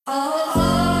Hello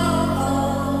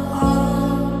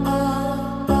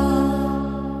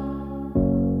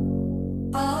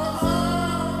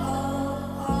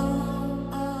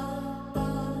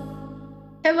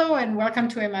and welcome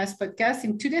to Emma's podcast.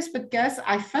 In today's podcast,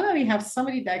 I finally have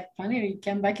somebody that finally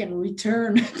came back and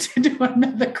returned to do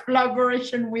another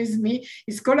collaboration with me.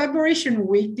 It's collaboration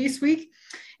week this week.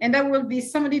 And that will be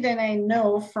somebody that I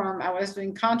know from, I was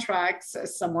doing contracts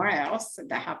somewhere else.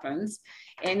 That happens.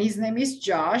 And his name is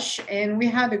Josh. And we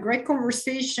had a great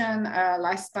conversation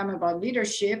last time about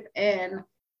leadership and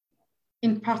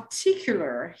in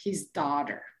particular, his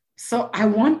daughter. So I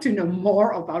want to know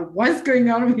more about what's going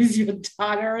on with your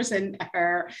daughters and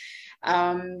her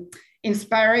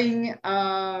inspiring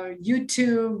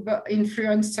YouTube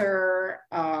influencer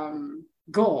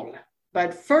goal.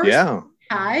 But first, Yeah,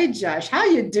 hi, Josh. How are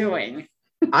you doing?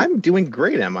 I'm doing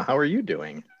great, Emma. How are you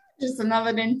doing? Just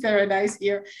another day in paradise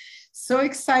here. So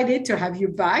excited to have you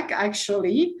back,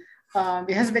 actually.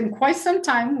 It has been quite some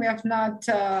time. We have not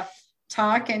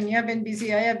talked, and you have been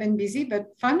busy. I have been busy,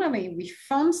 but finally we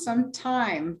found some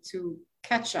time to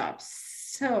catch up.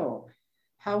 So,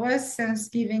 how was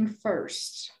Thanksgiving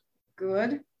first?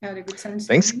 Good. You had a good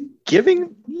Thanksgiving?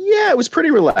 Thanksgiving, yeah, it was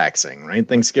pretty relaxing, right?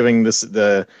 Thanksgiving,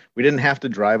 we didn't have to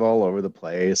drive all over the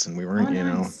place, and we Oh, weren't,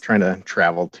 nice. trying to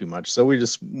travel too much. So we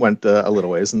just went a little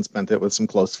ways and spent it with some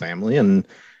close family and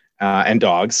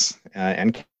dogs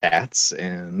and cats,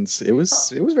 and it was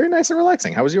very nice and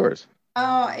relaxing. How was yours?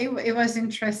 It was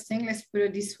interesting. Let's put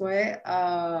it this way.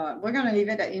 We're going to leave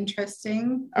it at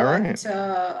interesting, All right.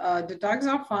 but the dogs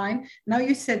are fine. Now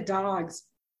you said dogs.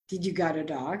 Did you got a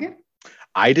dog?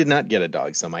 I did not get a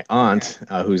dog. So my Okay. aunt,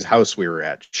 whose house we were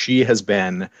at, she has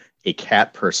been a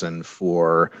cat person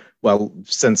for, well,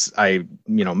 since I,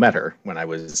 met her when I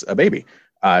was a baby.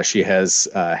 She has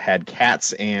had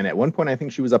cats, and at one point, I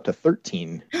think she was up to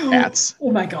 13 cats,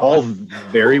 Oh my all God.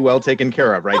 very well taken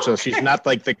care of, right? So she's not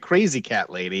like the crazy cat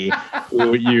lady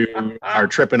who you are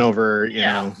tripping over,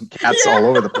 Yeah. cats all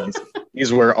over Yeah. the place.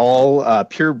 These were all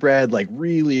purebred, like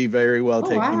really very well Oh,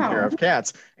 taken care wow. of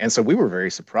cats. And so we were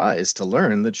very surprised to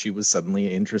learn that she was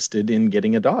suddenly interested in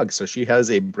getting a dog. So she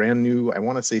has a brand new, I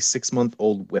want to say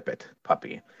 6-month-old Whippet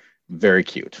puppy. Very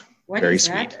cute, What very is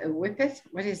sweet. that? A whippet?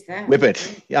 What is that?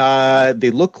 Whippet.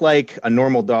 They look like a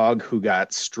normal dog who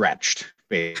got stretched.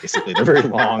 Basically, they're very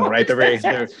long, right? They're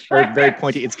very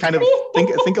pointy. It's kind of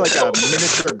think like a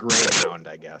miniature greyhound,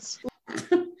 I guess.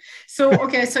 So,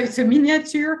 okay, so it's a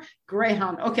miniature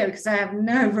greyhound. Okay, because I have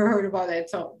never heard about it.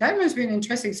 So that must be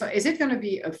interesting. So is it going to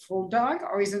be a full dog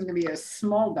or is it going to be a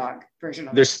small dog version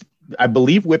of it? There's, I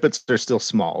believe Whippets are still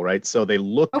small, right? So they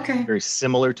look Okay. very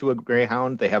similar to a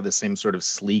greyhound. They have the same sort of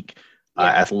sleek,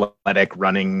 Yeah. athletic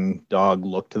running dog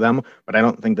look to them, but I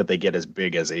don't think that they get as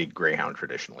big as a greyhound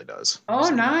traditionally does. Oh,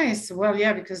 So. nice. Well,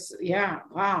 yeah, because, yeah,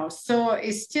 wow. So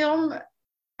it's still,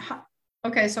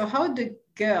 okay, so how the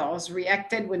girls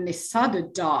reacted when they saw the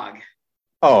dog?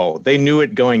 Oh, they knew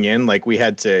it going in. Like we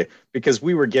had to, because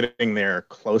we were getting there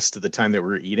close to the time that we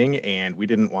were eating, and we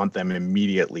didn't want them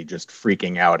immediately just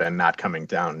freaking out and not coming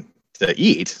down to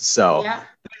eat. So Yeah.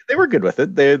 they were good with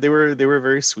it. They were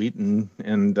very sweet and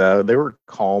they were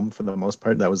calm for the most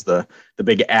part. That was the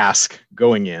big ask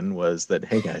going in was that,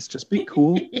 hey guys, just be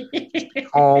cool, just be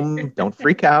calm, don't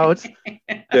freak out.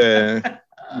 Uh,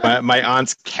 my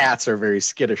aunt's cats are very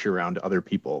skittish around other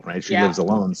people, right? She lives Yeah.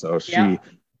 alone, so Yeah.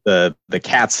 the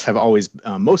cats have always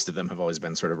most of them have always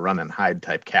been sort of run and hide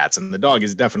type cats, and the dog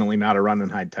is definitely not a run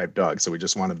and hide type dog. So we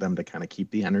just wanted them to kind of keep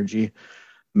the energy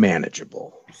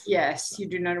manageable. Yes, So, you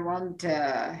do not want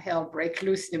hell break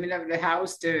loose in the middle of the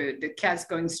house, the cats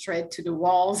going straight to the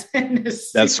walls and the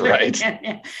that's ceiling. right.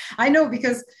 And I know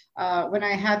because when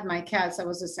I had my cats, I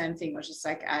was the same thing. It was just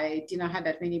like I did not have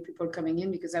that many people coming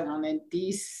in because I wanted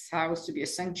this house to be a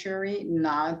sanctuary,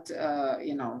 not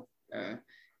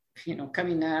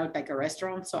coming out like a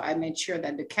restaurant. So I made sure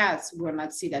that the cats will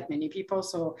not see that many people.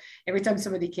 So every time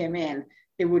somebody came in,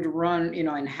 they would run,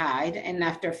 and hide. And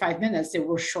after 5 minutes, they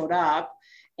will show up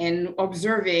and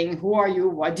observing who are you,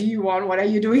 what do you want, what are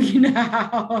you doing in the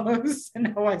house, and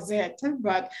that was it.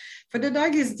 But for the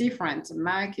dog is different.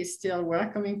 Mac is still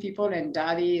welcoming people and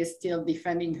Daddy is still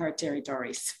defending her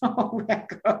territory. So we're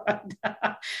good.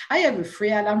 I have a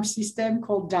free alarm system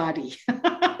called Daddy.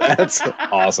 That's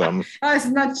awesome. Has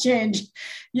not changed.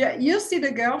 Yeah, you see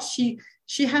the girl, she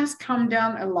has calmed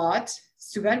down a lot. It's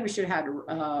too bad we should have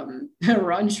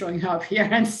Ron showing up here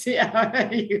and see how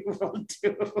you will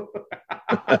do.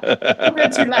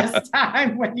 Compared to last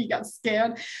time when he got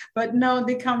scared. But no,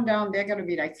 they calm down. They're going to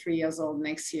be like 3 years old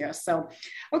next year. So,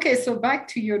 okay, so back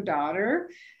to your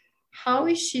daughter. How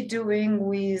is she doing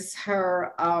with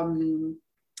her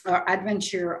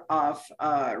adventure of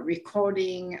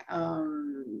recording.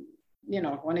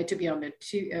 Wanted to be on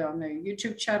on the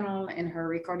YouTube channel and her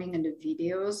recording and the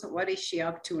videos. What is she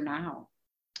up to now?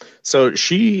 So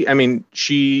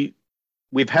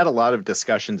we've had a lot of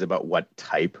discussions about what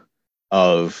type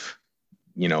of,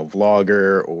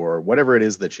 vlogger or whatever it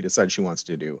is that she decides she wants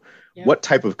to do. Yeah. What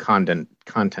type of content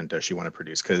does she want to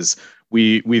produce? Because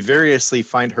we variously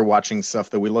find her watching stuff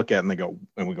that we look at and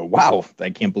we go, wow, I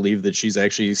can't believe that she's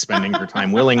actually spending her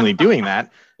time willingly doing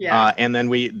that. Yeah. And then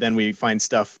we find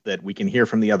stuff that we can hear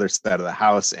from the other side of the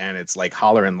house, and it's like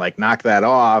hollering, like, knock that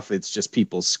off. It's just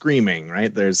people screaming,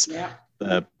 right? There's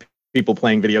the people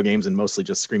playing video games and mostly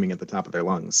just screaming at the top of their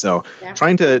lungs. So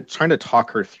trying to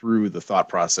talk her through the thought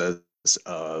process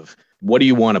of what do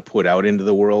you want to put out into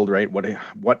the world, right?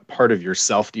 What part of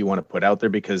yourself do you want to put out there?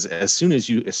 Because as soon as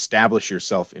you establish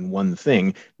yourself in one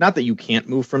thing, not that you can't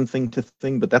move from thing to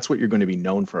thing, but that's what you're going to be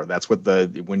known for. That's what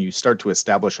when you start to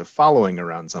establish a following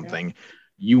around something,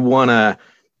 you want to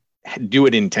do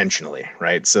it intentionally,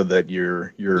 right? So that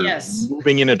you're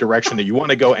moving in a direction that you want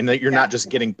to go, and that you're not just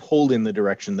getting pulled in the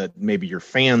direction that maybe your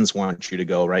fans want you to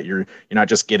go, right? You're not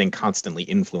just getting constantly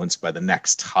influenced by the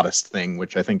next hottest thing,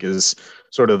 which I think is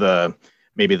sort of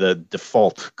maybe the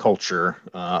default culture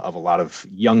of a lot of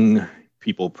young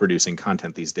people producing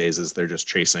content these days, is they're just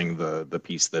chasing the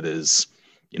piece that is,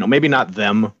 maybe not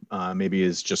them, maybe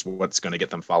is just what's going to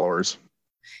get them followers.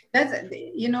 That's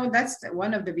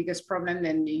one of the biggest problem.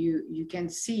 And you can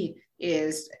see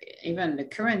is even the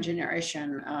current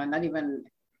generation, not even,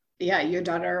 your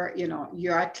daughter,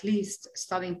 you're at least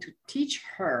starting to teach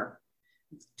her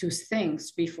to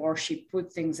things before she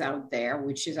put things out there,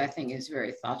 which is, I think, is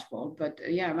very thoughtful. But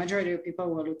majority of people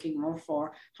were looking more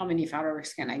for how many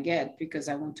followers can I get because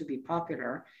I want to be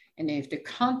popular. And if the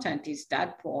content is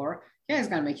that poor, it's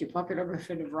going to make you popular, but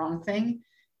for the wrong thing.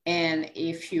 And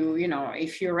if you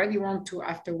really want to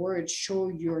afterwards show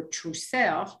your true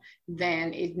self,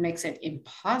 then it makes it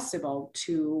impossible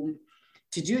to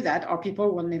do that, or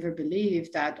people will never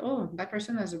believe that, oh, that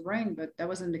person has a brain, but that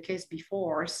wasn't the case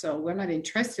before. So we're not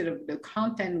interested in the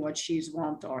content, what she's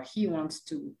want or he wants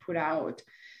to put out.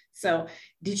 So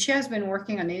did she has been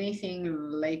working on anything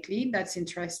lately that's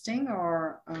interesting,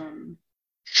 or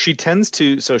She tends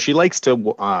to, so she likes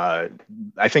to, I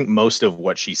think most of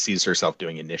what she sees herself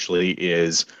doing initially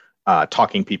is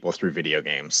talking people through video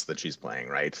games that she's playing,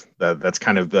 right? That's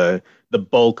kind of the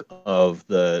bulk of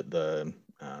the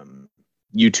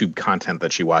YouTube content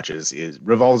that she watches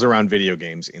revolves around video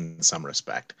games in some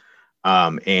respect.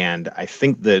 And I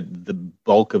think that the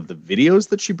bulk of the videos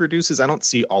that she produces, I don't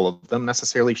see all of them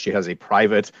necessarily. She has a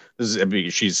private,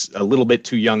 she's a little bit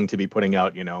too young to be putting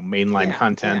out, mainline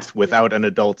content without an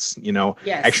adult's,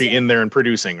 actually in there and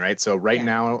producing, right? So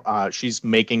now she's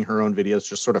making her own videos,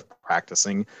 just sort of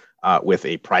practicing with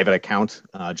a private account,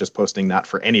 just posting not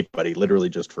for anybody, literally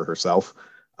just for herself,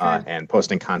 and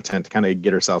posting content to kind of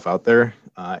get herself out there.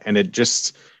 And it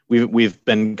just... We've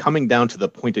been coming down to the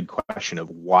pointed question of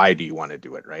why do you want to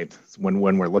do it, right? When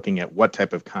we're looking at what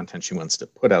type of content she wants to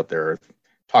put out there,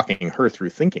 talking her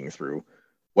through, thinking through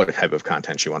what type of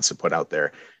content she wants to put out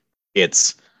there,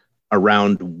 it's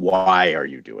around why are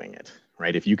you doing it,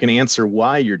 right? If you can answer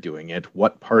why you're doing it,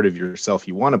 what part of yourself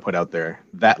you want to put out there,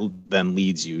 that then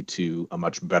leads you to a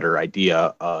much better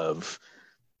idea of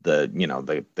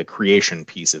the creation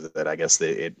piece of it. I guess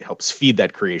it helps feed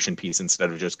that creation piece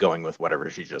instead of just going with whatever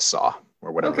she just saw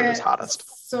or whatever is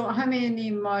hottest. So how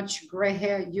much gray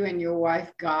hair you and your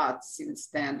wife got since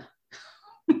then?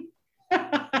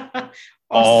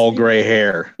 All gray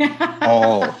hair.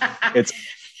 It's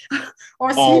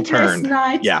or all turned.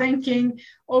 Nights thinking,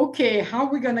 okay, how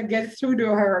are we gonna get through to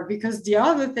her? Because the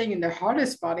other thing and the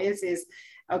hardest part is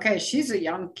okay, she's a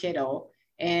young kiddo,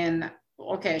 and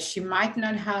okay, she might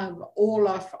not have all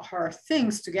of her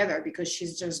things together because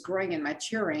she's just growing and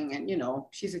maturing, and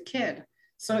she's a kid.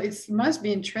 So it must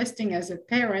be interesting as a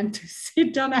parent to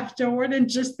sit down afterward and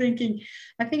just thinking,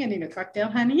 I think I need a cocktail,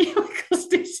 honey, because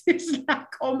this is like,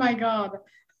 oh my God.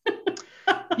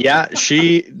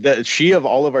 She of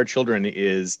all of our children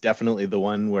is definitely the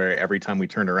one where every time we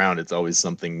turn around, it's always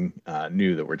something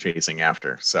new that we're chasing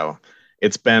after. So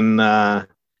it's been an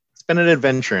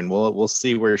adventure, and we'll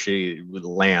see where she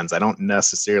lands. I don't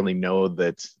necessarily know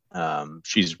that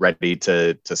she's ready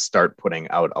to start putting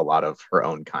out a lot of her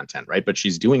own content, right? But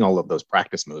she's doing all of those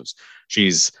practice moves.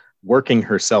 She's working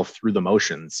herself through the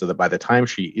motions so that by the time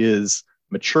she is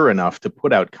mature enough to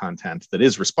put out content that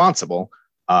is responsible,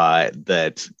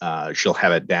 that she'll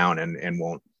have it down and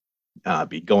won't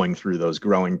be going through those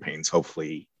growing pains,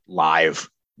 hopefully live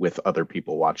with other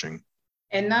people watching.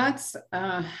 And that's,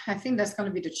 I think that's going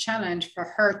to be the challenge for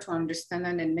her to understand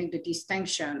and make the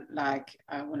distinction. Like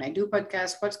when I do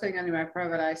podcasts, what's going on in my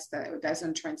private life that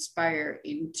doesn't transpire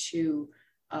into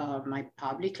my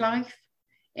public life.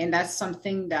 And that's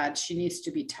something that she needs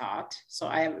to be taught. So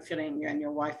I have a feeling you and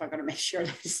your wife are going to make sure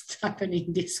that it's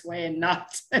happening this way and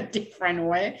not a different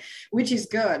way, which is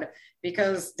good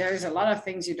because there's a lot of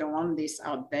things you don't want this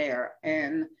out there.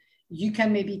 And you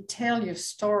can maybe tell your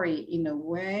story in a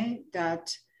way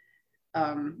that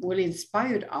will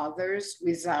inspire others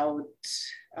without,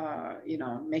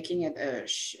 making it a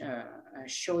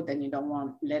show that you don't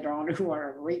want later on who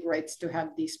are regrets to have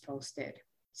this posted.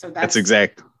 So That's that's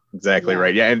exactly yeah.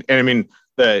 right. Yeah. And I mean,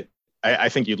 I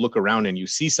think you look around and you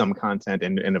see some content,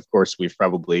 and of course,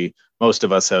 most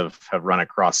of us have run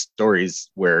across stories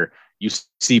where you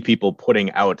see people putting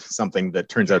out something that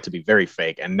turns out to be very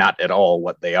fake and not at all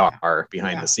what they are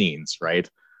behind Yeah. the scenes, right?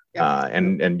 Yeah.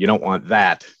 And you don't want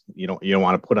that. You don't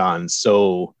want to put on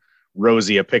so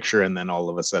rosy a picture and then all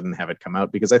of a sudden have it come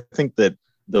out, because I think that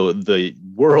the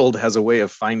world has a way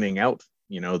of finding out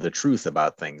the truth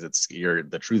about things.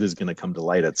 The truth is going to come to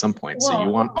light at some point, so you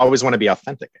Well, always want to be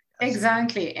authentic, I guess.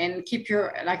 exactly. And keep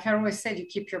your, like I always said, you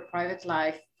keep your private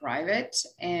life private,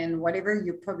 and whatever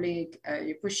you're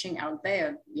pushing out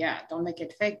there, yeah, don't make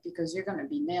it fake because you're going to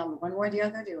be nailed one way or the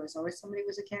other. There was always somebody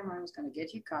with a camera who's going to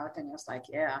get you caught. And it's like,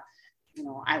 yeah,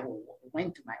 I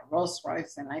went to my Rolls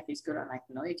Royce and life is good. I'm like,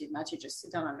 no, you did not. You just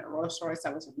sit down on a Rolls Royce. I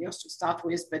wasn't yours to start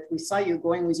with, but we saw you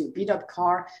going with your beat up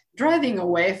car, driving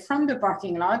away from the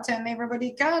parking lot, and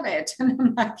everybody got it. And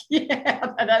I'm like, yeah,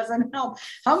 that doesn't help.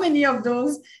 How many of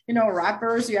those,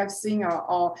 rappers you have seen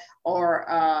or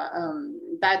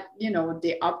that,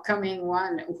 the upcoming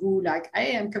one who like,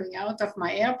 hey, I'm coming out of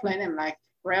my airplane. I'm like,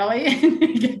 really? And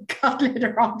you get caught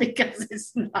later on because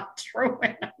it's not true.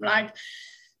 And I'm like,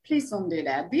 please don't do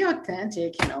that. Be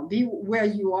authentic, be where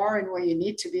you are and where you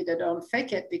need to be. They don't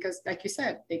fake it because, like you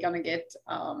said, they're going to get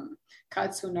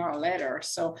caught sooner or later.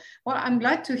 So, well, I'm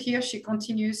glad to hear she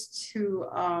continues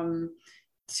to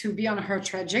be on her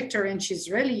trajectory. And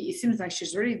it seems like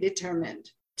she's really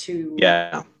determined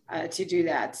Yeah. to do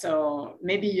that. So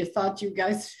maybe you thought you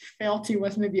guys felt it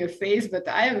was maybe a phase, but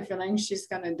I have a feeling she's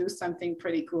going to do something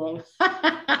pretty cool.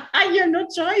 You have no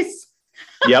choice.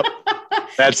 Yep.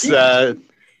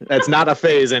 That's not a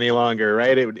phase any longer,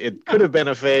 right? It could have been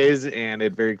a phase, and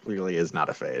it very clearly is not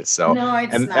a phase. So, no,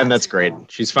 it's and not. and that's great. No.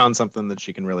 She's found something that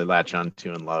she can really latch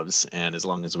onto and loves, and as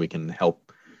long as we can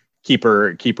help keep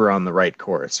her on the right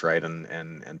course, right,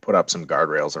 and put up some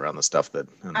guardrails around the stuff that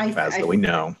paths that we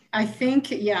know. I think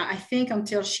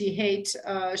until she hit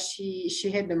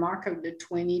the mark of the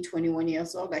 20, 21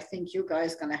 years old, I think you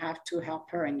guys gonna have to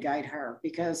help her and guide her,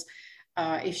 because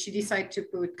if she decides to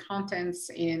put contents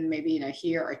in maybe in a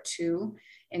year or two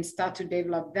and start to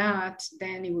develop that,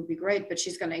 then it would be great. But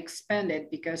she's going to expand it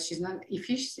because she's not,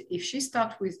 if she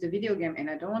starts with the video game, and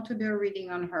I don't want to do a reading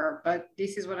on her, but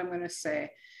this is what I'm going to say,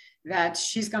 that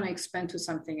she's going to expand to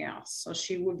something else. So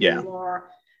she will be more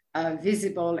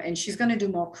visible, and she's going to do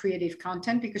more creative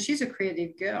content because she's a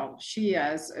creative girl. She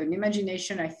has an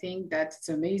imagination, I think, that's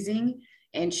amazing.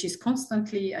 And she's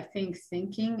constantly, I think,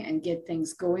 thinking and get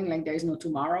things going like there is no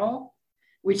tomorrow,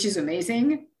 which is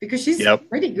amazing because she's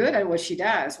pretty good at what she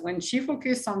does. When she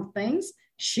focuses on things,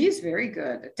 she's very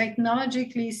good.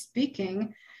 Technologically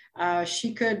speaking,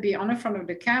 she could be on the front of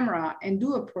the camera and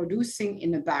do a producing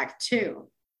in the back too.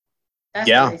 That's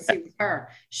what I see with her.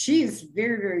 She's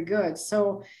very, very good.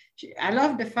 So I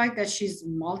love the fact that she's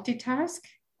multitask.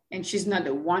 And she's not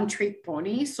a one-trick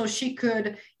pony. So she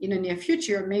could, in the near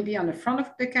future, maybe on the front of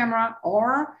the camera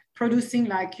or producing,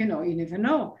 like, you never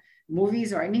know,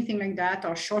 movies or anything like that,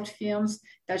 or short films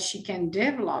that she can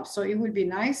develop. So it would be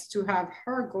nice to have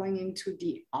her going into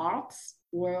the arts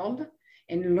world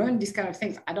and learn these kind of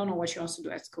things. I don't know what she wants to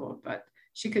do at school, but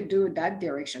she could do that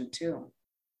direction too.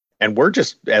 And we're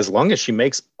just, as long as she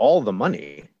makes all the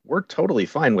money, we're totally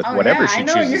fine with whatever she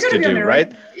chooses to do,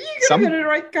 right? You're going to be on the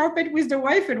right carpet with the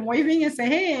wife and waving and say,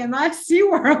 hey, and I see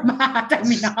where I'm at. I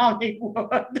mean,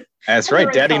 Hollywood. That's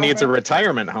right. Daddy needs a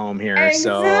retirement home here.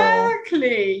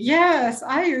 Exactly. So. Yes,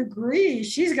 I agree.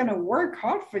 She's going to work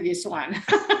hard for this one.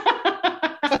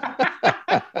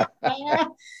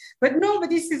 But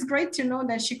this is great to know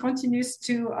that she continues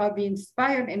to be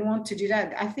inspired and want to do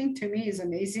that. I think to me is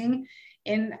amazing.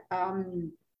 And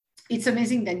it's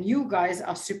amazing that you guys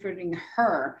are supporting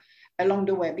her along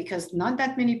the way, because not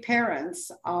that many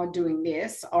parents are doing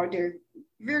this, or they're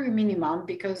very minimum,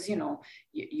 because you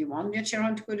want your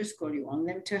children to go to school, you want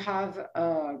them to have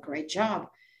a great job.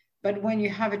 But when you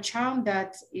have a child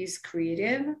that is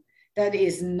creative, that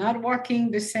is not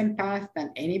walking the same path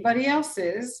than anybody else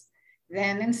is,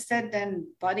 then instead then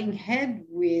butting head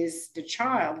with the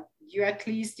child, you at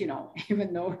least,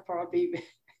 even though probably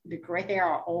the gray hair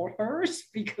are all hers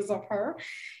because of her,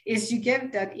 is you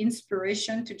give that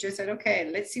inspiration to just say, okay,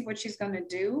 let's see what she's going to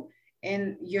do.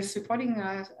 And you're supporting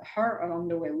her along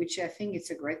the way, which I think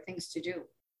it's a great thing to do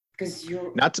because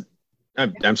you're Not to,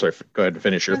 I'm sorry. Go ahead and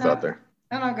finish your thought there.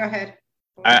 No, go ahead.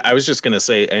 I was just going to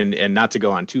say, and not to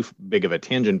go on too big of a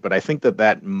tangent, but I think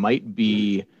that might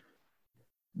be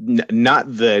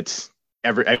not that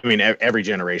every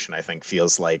generation I think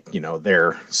feels like,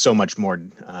 they're so much more,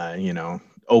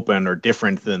 open or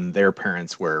different than their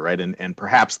parents were, right? And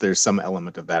perhaps there's some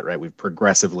element of that, right? We've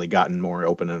progressively gotten more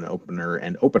open and opener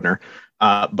and opener.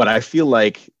 But I feel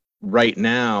like right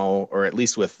now, or at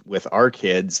least with our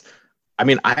kids, I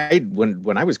mean,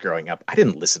 when I was growing up, I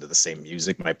didn't listen to the same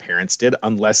music my parents did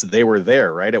unless they were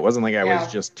there, right? It wasn't like I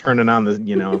was just turning on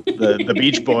the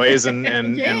Beach Boys and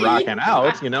rocking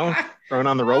out, throwing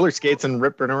on the roller skates and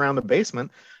ripping around the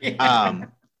basement. Yeah.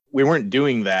 We weren't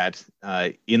doing that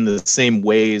in the same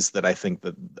ways that I think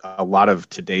that a lot of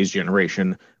today's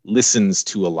generation listens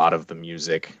to a lot of the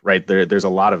music, right? There's a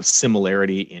lot of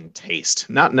similarity in taste,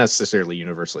 not necessarily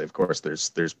universally. Of course,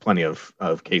 there's plenty of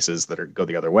cases that go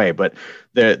the other way, but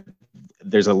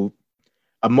there's a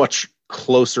much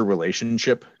closer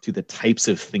relationship to the types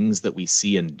of things that we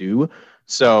see and do.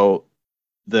 So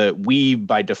we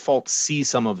by default see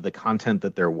some of the content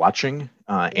that they're watching,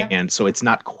 and so it's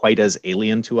not quite as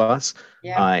alien to us.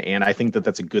 And I think that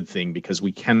that's a good thing because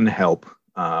we can help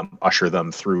usher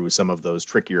them through some of those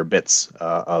trickier bits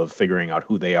of figuring out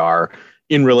who they are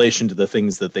in relation to the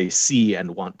things that they see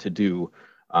and want to do,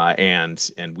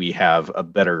 and we have a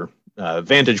better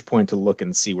vantage point to look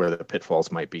and see where the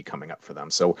pitfalls might be coming up for them.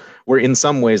 So we're in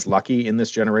some ways lucky in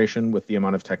this generation with the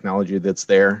amount of technology that's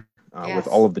there. With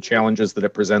all of the challenges that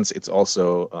it presents, it's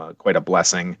also quite a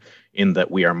blessing in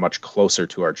that we are much closer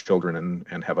to our children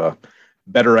and have a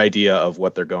better idea of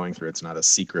what they're going through. It's not a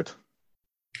secret.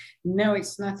 No,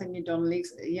 it's not, and you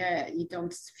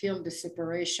don't feel the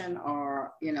separation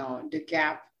or the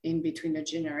gap in between the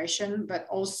generation, but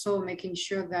also making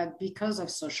sure that because of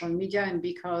social media and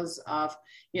because of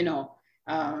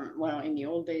well, in the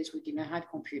old days we didn't have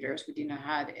computers, we didn't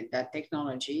have that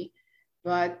technology.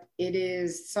 But it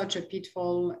is such a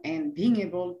pitfall, and being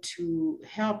able to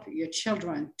help your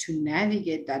children to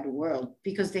navigate that world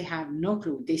because they have no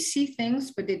clue. They see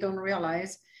things, but they don't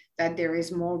realize that there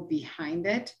is more behind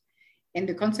it. And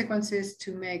the consequences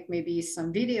to make maybe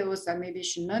some videos that maybe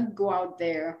should not go out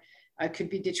there could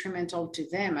be detrimental to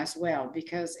them as well.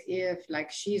 Because if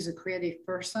like she's a creative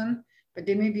person, but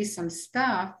there may be some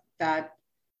stuff that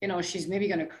she's maybe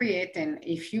going to create. And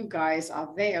if you guys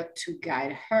are there to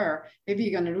guide her, maybe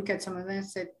you're going to look at some of them and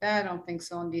say, I don't think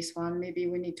so on this one. Maybe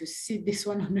we need to sit this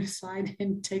one on the side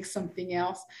and take something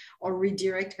else or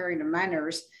redirect her in a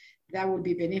manners that would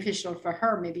be beneficial for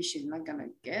her. Maybe she's not going to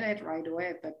get it right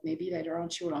away, but maybe later on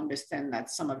she will understand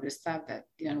that some of the stuff that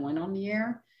didn't went on the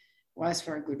air was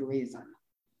for a good reason.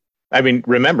 I mean,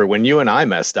 remember when you and I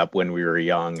messed up when we were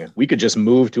young, we could just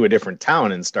move to a different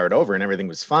town and start over and everything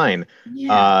was fine.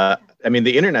 Yeah. I mean,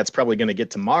 the internet's probably going to get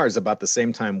to Mars about the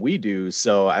same time we do.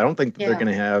 So I don't think that they're going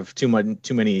to have too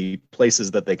many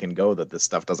places that they can go that this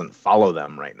stuff doesn't follow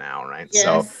them right now. Right. Yes.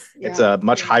 So it's a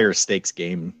much higher stakes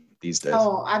game these days.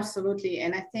 Oh, absolutely.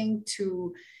 And I think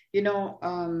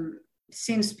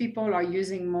since people are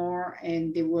using more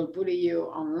and they will bully you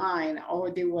online or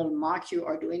they will mock you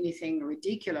or do anything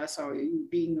ridiculous or you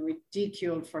being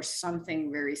ridiculed for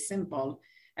something very simple,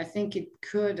 I think it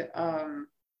could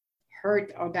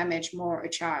hurt or damage more a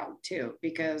child too,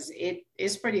 because it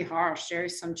is pretty harsh. There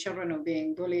is some children who are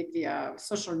being bullied via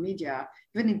social media,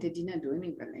 even if they didn't do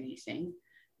anything,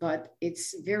 but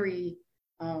it's very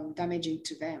damaging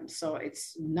to them. So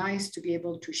it's nice to be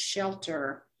able to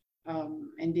shelter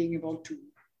and being able to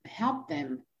help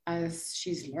them as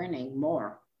she's learning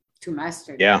more to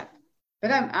master that.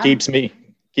 But I'm keeps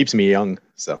me young.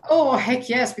 So heck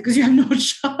yes, because you have no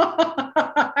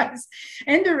choice.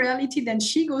 And the reality, then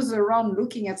she goes around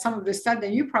looking at some of the stuff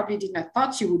that you probably did not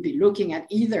thought she would be looking at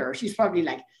either. She's probably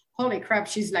like, holy crap,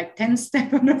 she's like 10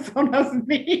 steps in front of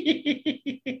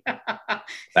me.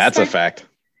 That's a fact.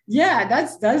 Yeah,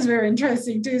 that's very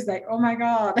interesting too. It's like, oh my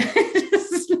God.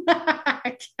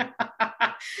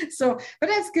 So, but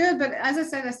that's good. But as I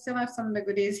said, I still have some of the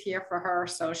goodies here for her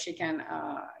so she can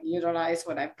utilize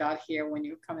what I've got here when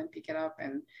you come and pick it up.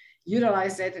 And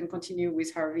utilize it and continue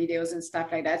with her videos and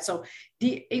stuff like that. So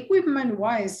the equipment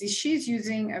wise, is she's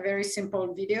using a very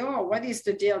simple video, or what is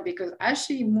the deal? Because as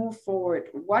she move forward,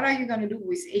 what are you going to do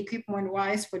with equipment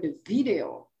wise for the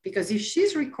video? Because if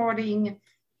she's recording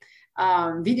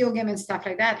video game and stuff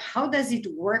like that, how does it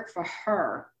work for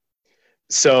her?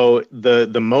 So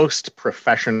the most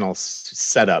professional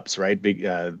setups, right?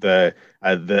 The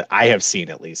I have seen,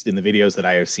 at least in the videos that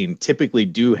I have seen, typically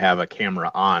do have a camera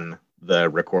on the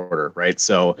recorder, right?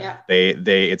 So Yeah. they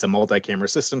it's a multi-camera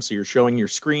system. So you're showing your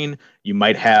screen. You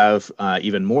might have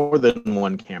even more than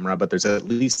one camera, but there's at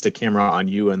least a camera on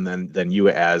you, and then you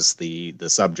as the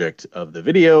subject of the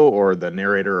video or the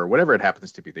narrator or whatever it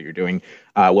happens to be that you're doing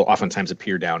will oftentimes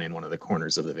appear down in one of the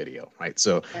corners of the video, right?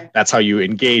 So Okay. that's how you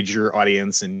engage your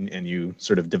audience and you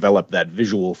sort of develop that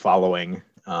visual following.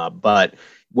 But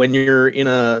when you're in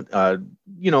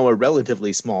a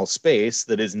relatively small space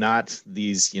that is not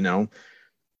these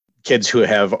kids who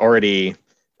have already,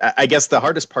 I guess the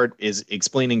hardest part is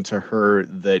explaining to her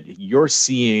that you're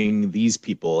seeing these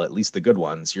people, at least the good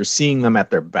ones, you're seeing them at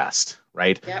their best,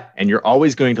 right? Yep. And you're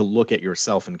always going to look at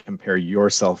yourself and compare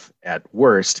yourself at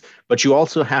worst, but you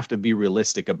also have to be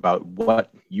realistic about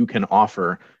what you can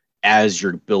offer as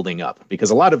you're building up,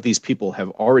 because a lot of these people have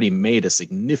already made a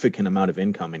significant amount of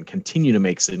income and continue to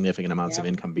make significant amounts of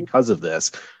income because of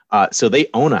this. So they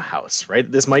own a house,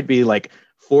 right? This might be like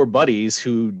four buddies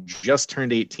who just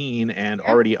turned 18 and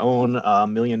already own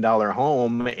 $1 million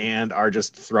home and are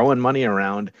just throwing money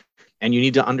around. And you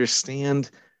need to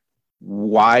understand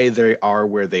why they are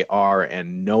where they are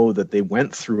and know that they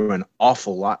went through an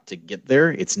awful lot to get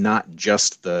there. It's not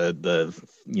just the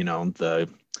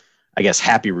I guess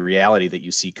happy reality that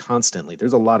you see constantly.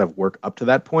 There's a lot of work up to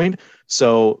that point.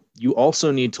 So you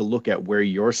also need to look at where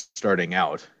you're starting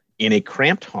out in a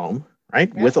cramped home, right?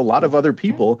 Yeah. With a lot of other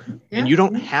people, and you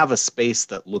don't have a space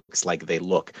that looks like they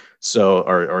look. So,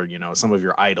 or some of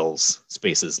your idols'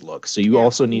 spaces look. So you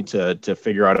also need to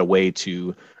figure out a way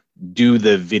to do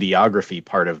the videography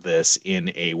part of this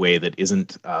in a way that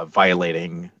isn't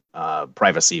violating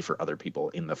privacy for other people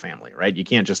in the family, right? You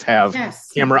can't just have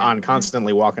camera on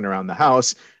constantly walking around the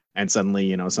house and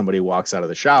suddenly, somebody walks out of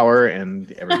the shower and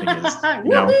everything is,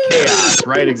 chaos,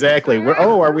 right? Exactly.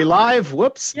 Are we live?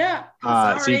 Whoops. Yeah.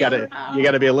 So you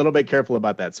gotta be a little bit careful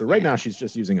about that. So right now she's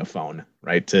just using a phone,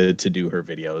 right, to do her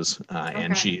videos,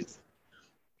 and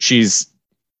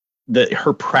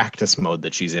her practice mode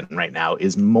that she's in right now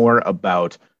is more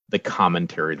about the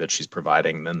commentary that she's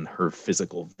providing than her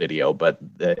physical video, but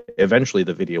eventually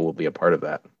the video will be a part of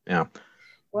that. Yeah.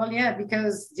 Well, yeah,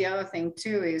 because the other thing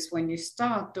too is when you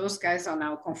start, those guys are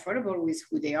now comfortable with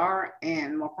who they are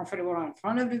and more comfortable in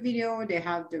front of the video. They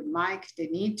have the mic they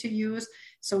need to use.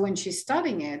 So when she's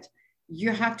starting it,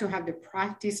 you have to have the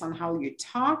practice on how you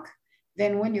talk.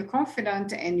 Then when you're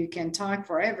confident and you can talk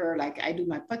forever, like I do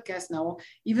my podcast now,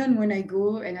 even when I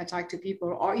go and I talk to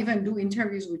people or even do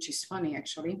interviews, which is funny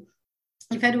actually.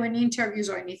 If I do any interviews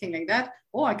or anything like that,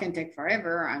 I can take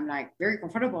forever. I'm like very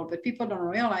comfortable, but people don't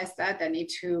realize that it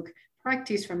took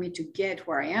practice for me to get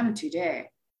where I am today.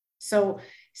 So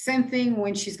same thing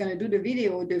when she's going to do the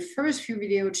video, the first few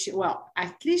videos,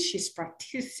 at least she's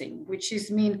practicing, which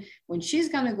is mean when she's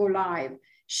going to go live,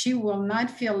 she will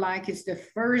not feel like it's the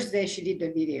first day she did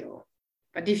the video.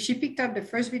 But if she picked up the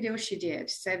first video she did,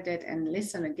 saved it, and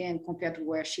listened again compared to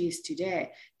where she is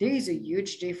today, there is a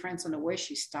huge difference on the way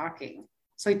she's talking.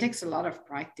 So it takes a lot of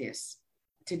practice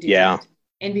to do that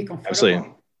and be comfortable.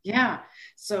 Absolutely. Yeah.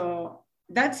 So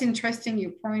that's interesting you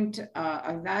point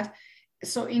of that.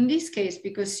 So in this case,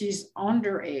 because she's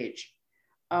underage,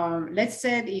 let's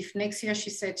say if next year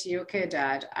she said to you, okay,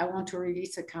 Dad, I want to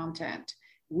release a content.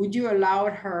 Would you allow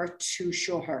her to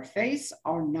show her face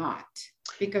or not?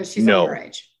 Because she's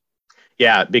underage.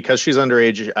 Yeah, because she's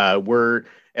underage. We're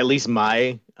at least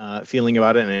my feeling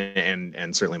about it,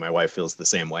 and certainly my wife feels the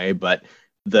same way. But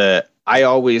I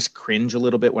always cringe a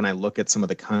little bit when I look at some of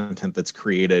the content that's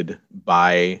created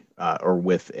by or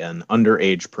with an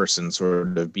underage person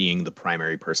sort of being the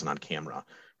primary person on camera.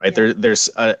 Right. Yeah. There's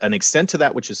an extent to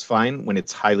that, which is fine when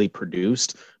it's highly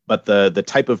produced. But the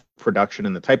type of production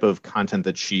and the type of content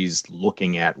that she's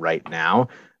looking at right now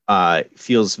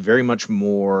feels very much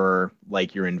more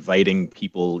like you're inviting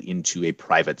people into a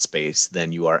private space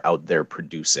than you are out there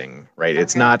producing, right? Okay,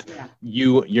 it's not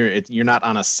you're not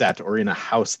on a set or in a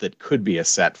house that could be a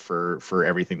set for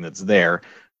everything that's there.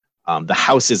 The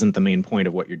house isn't the main point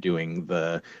of what you're doing.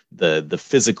 The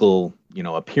physical,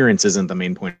 appearance isn't the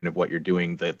main point of what you're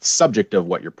doing. The subject of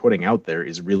what you're putting out there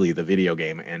is really the video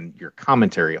game, and your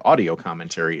commentary, audio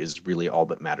commentary, is really all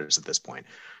that matters at this point.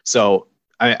 So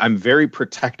I'm very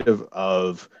protective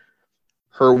of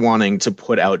her wanting to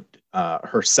put out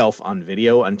herself on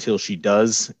video until she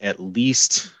does at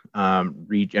least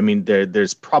reach. I mean,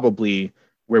 there's probably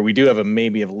where we do have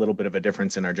maybe a little bit of a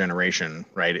difference in our generation,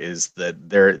 right? Is that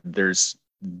there's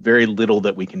very little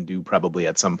that we can do probably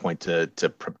at some point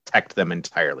to protect them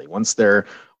entirely. Once they're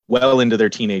well into their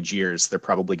teenage years, they're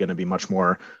probably going to be much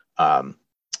more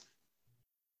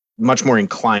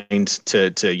inclined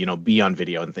to be on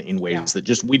video in ways that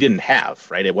just we didn't have,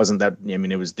 right? It wasn't that, I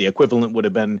mean, it was the equivalent would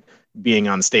have been being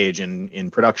on stage in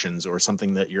productions or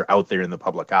something that you're out there in the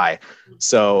public eye.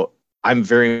 So I'm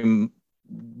very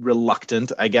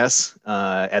reluctant, I guess,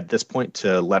 at this point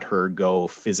to let her go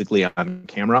physically on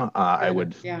camera. I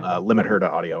would limit her to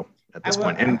audio at this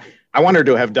point. And I want her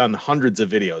to have done hundreds of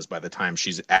videos by the time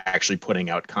she's actually putting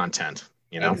out content.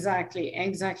 Exactly.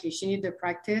 She needs the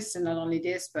practice, and not only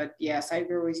this, but yes, I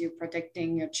agree with you,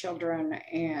 protecting your children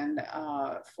and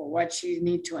for what she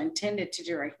need to intend it to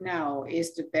do right now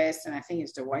is the best, and I think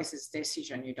it's the wisest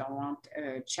decision. You don't want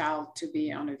a child to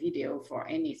be on a video for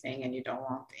anything, and you don't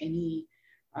want any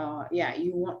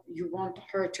you want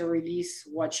her to release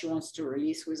what she wants to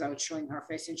release without showing her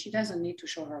face, and she doesn't need to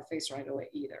show her face right away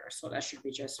either, so that should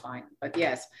be just fine. But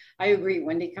yes, I agree,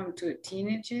 when they come to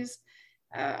teenagers,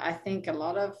 I think a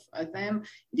lot of them,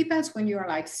 it depends. When you're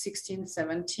like 16,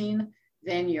 17,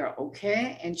 then you're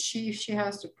okay. And if she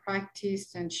has to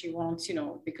practice and she wants,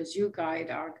 because you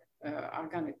are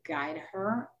going to guide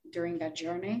her during that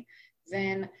journey,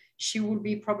 then she will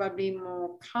be probably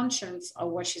more conscious of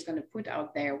what she's going to put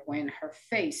out there when her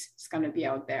face is going to be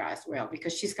out there as well,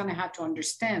 because she's going to have to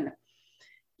understand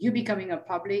you becoming a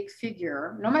public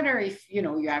figure, no matter if,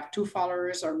 you have 2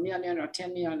 followers or million or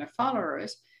 10 million of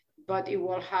followers, but it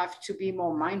will have to be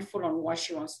more mindful on what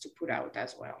she wants to put out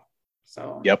as well.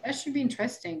 So that should be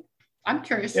interesting. I'm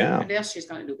curious what else she's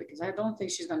going to do, because I don't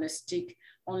think she's going to stick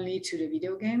only to the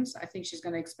video games. I think she's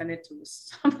going to expand it to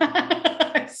some.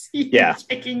 You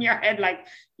shaking your head like,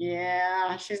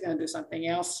 she's going to do something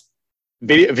else.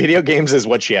 Video games is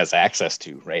what she has access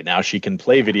to right now. She can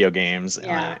play video games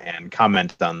and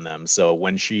comment on them. So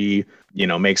when she,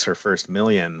 makes her first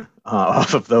million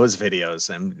off of those videos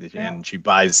and she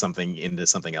buys something into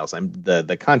something else,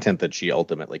 the content that she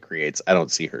ultimately creates, I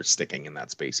don't see her sticking in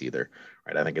that space either.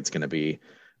 Right. I think it's going to be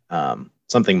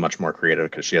something much more creative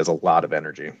because she has a lot of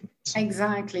energy.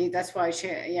 Exactly. That's why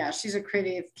she's a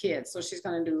creative kid. So she's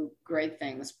going to do great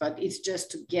things, but it's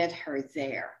just to get her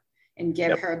there and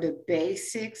get her the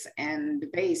basics and the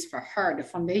base for her, the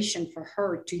foundation for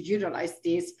her to utilize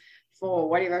this for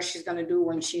whatever she's going to do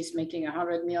when she's making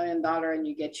 $100 million and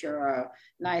you get your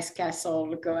nice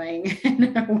castle going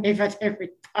and wave at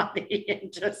everybody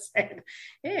and just say,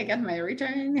 hey, I got my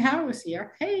returning house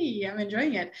here. Hey, I'm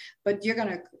enjoying it. But you're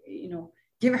going to,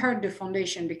 give her the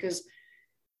foundation, because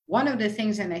one of the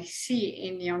things that I see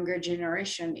in the younger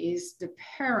generation is the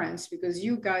parents, because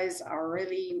you guys are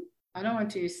really, I don't want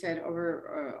to say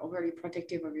overly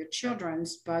protective of your children,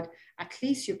 but at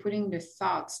least you're putting the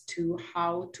thoughts to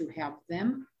how to help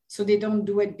them so they don't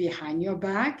do it behind your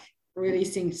back,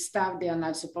 releasing stuff they are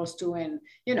not supposed to, and,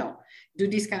 do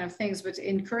these kind of things, but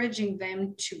encouraging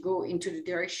them to go into the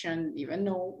direction, even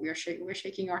though we're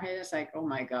shaking our heads like, oh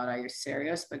my God, are you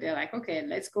serious? But they're like, okay,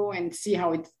 let's go and see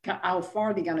how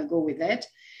far they're going to go with it.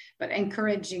 But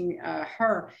encouraging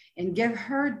her and give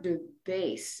her the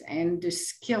base and the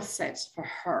skill sets for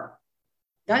her.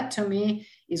 That to me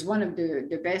is one of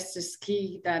the best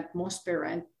skill that most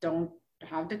parents don't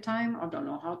have the time or don't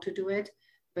know how to do it.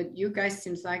 But you guys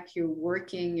seems like you're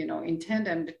working, in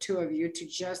tandem, the two of you, to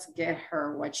just get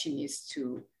her what she needs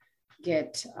to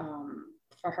get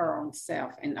for her own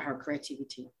self and her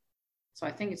creativity. So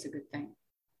I think it's a good thing.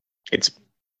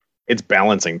 It's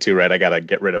balancing too, right? I got to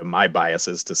get rid of my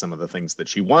biases to some of the things that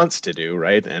she wants to do,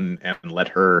 right? And let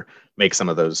her make some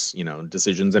of those,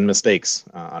 decisions and mistakes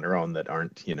on her own that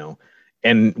aren't,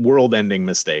 and world-ending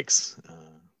mistakes.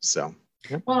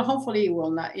 Well, hopefully it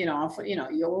will not,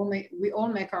 we all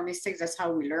make our mistakes. That's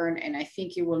how we learn. And I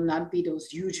think it will not be those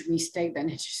huge mistakes. Then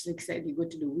it's just like said, you go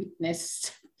to the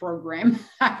witness program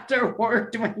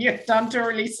afterward when you're done to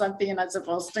release something you're not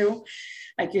supposed to.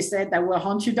 Like you said, that will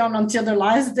hunt you down until the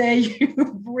last day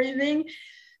you're breathing.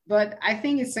 But I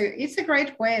think it's a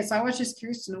great way. So I was just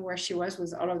curious to know where she was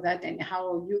with all of that and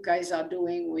how you guys are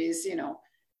doing with,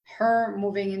 her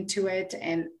moving into it.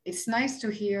 And it's nice to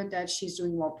hear that she's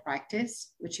doing more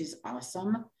practice, which is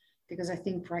awesome, because I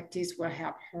think practice will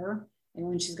help her. And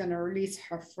when she's going to release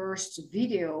her first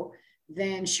video,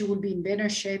 then she will be in better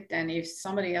shape than if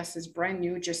somebody else is brand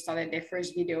new, just started their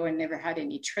first video and never had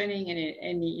any training and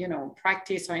any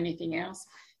practice or anything else.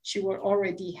 She will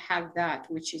already have that,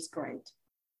 which is great.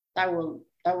 That will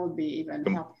That would be even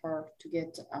help her to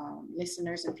get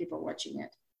listeners and people watching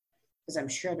it. Because I'm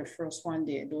sure the first one,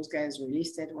 those guys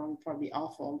released it, will probably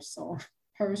awful. So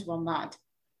hers will not.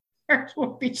 Hers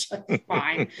will be just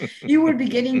fine. You will be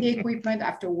getting the equipment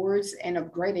afterwards and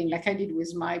upgrading, like I did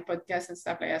with my podcast and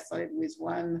stuff. Like I started with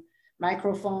one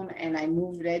microphone and I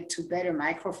moved it to better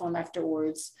microphone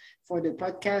afterwards for the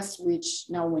podcast, which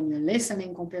now when you're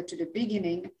listening compared to the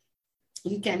beginning,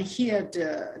 you can hear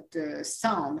the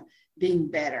sound being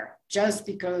better just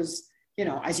because, you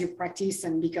know, as you practice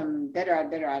and become better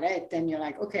at it, then you're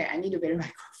like, okay, I need a better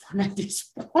microphone at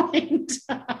this point.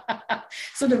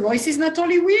 So the voice is not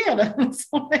totally weird.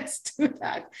 So let's do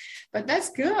that. But that's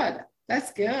good.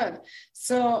 That's good.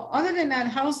 So other than that,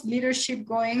 how's leadership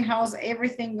going? How's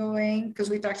everything going? Because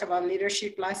we talked about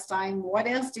leadership last time. What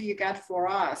else do you got for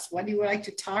us? What do you like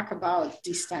to talk about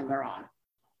this time around?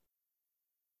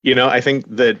 You know, I think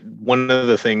that one of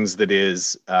the things that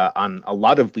is on a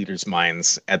lot of leaders'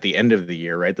 minds at the end of the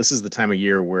year, right? This is the time of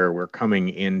year where we're coming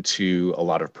into a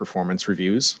lot of performance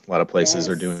reviews. A lot of places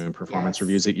are doing performance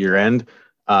reviews at year end.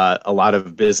 A lot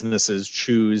of businesses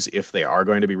choose if they are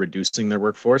going to be reducing their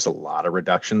workforce. A lot of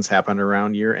reductions happen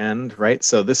around year end, right?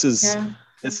 So there's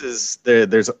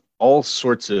all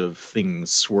sorts of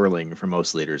things swirling for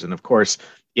most leaders. And of course,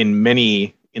 in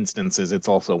many instances, it's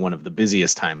also one of the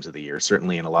busiest times of the year,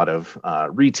 certainly in a lot of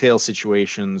retail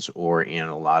situations or in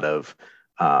a lot of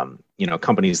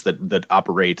companies that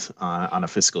operate on a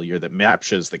fiscal year that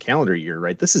matches the calendar year,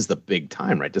 right? This is the big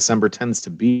time, right? December tends to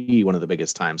be one of the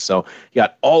biggest times. So you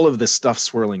got all of this stuff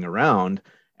swirling around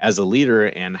as a leader,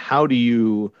 and how do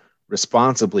you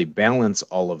responsibly balance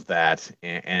all of that?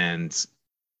 And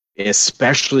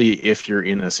especially if you're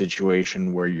in a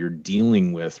situation where you're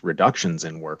dealing with reductions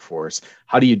in workforce,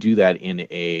 how do you do that in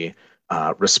a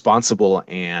responsible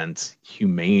and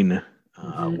humane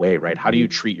way, right? How do you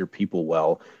treat your people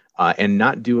well and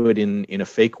not do it in a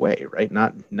fake way, right?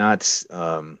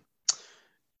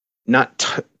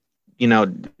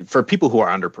 For people who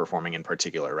are underperforming in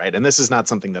particular, right? And this is not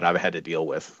something that I've had to deal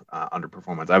with,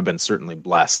 underperformance. I've been certainly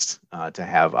blessed to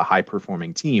have a high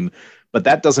performing team, but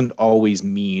that doesn't always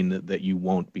mean that you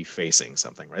won't be facing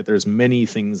something, right? There's many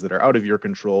things that are out of your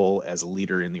control as a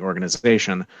leader in the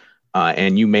organization,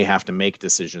 and you may have to make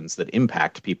decisions that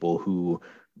impact people who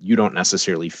you don't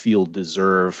necessarily feel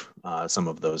deserve some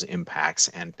of those impacts.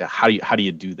 And how do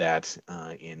you do that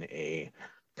in a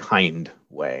kind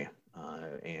way?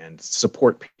 And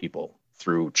support people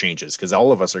through changes, because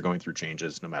all of us are going through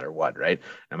changes no matter what, right?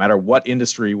 No matter what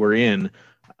industry we're in,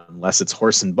 unless it's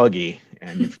horse and buggy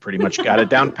and you've pretty much got it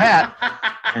down pat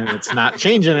and it's not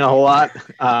changing a whole lot.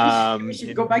 We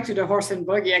should go back to the horse and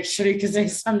buggy actually, because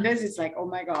there's some days it's like, oh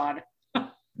my God.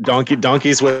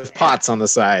 Donkeys with pots on the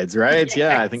sides, right? Yes.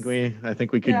 Yeah, I think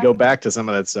we could go back to some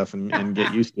of that stuff and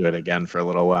get used to it again for a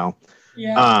little while.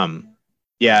 Yeah.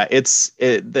 Yeah,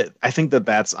 I think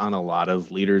that's on a lot of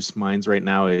leaders' minds right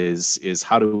now is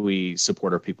how do we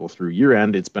support our people through year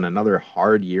end? It's been another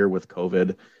hard year with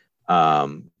COVID.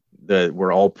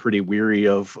 We're all pretty weary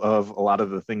of a lot of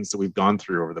the things that we've gone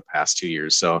through over the past 2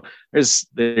 years. So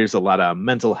there's a lot of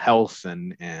mental health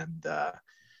and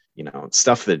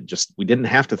stuff that just we didn't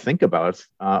have to think about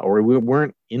or we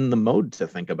weren't in the mode to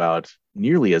think about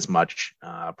nearly as much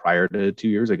prior to 2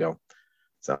 years ago.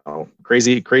 So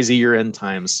crazy year-end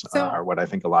times are what I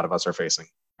think a lot of us are facing.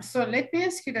 So let me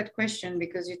ask you that question,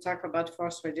 because you talk about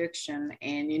force reduction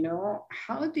and,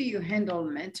 how do you handle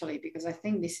mentally? Because I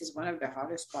think this is one of the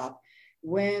hardest part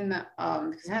when,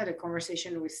 because I had a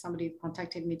conversation with somebody who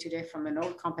contacted me today from an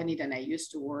old company that I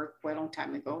used to work quite a long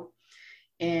time ago.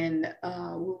 And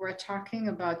we were talking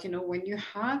about, when you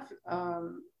have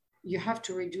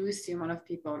to reduce the amount of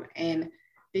people, and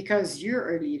because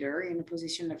you're a leader in a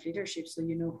position of leadership, so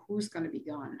you know who's going to be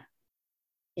gone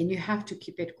and you have to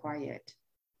keep it quiet.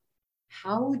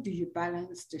 How do you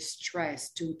balance the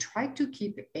stress to try to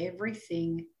keep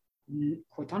everything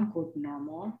quote unquote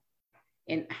normal?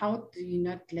 And how do you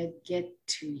not let get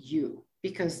to you?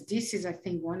 Because this is, I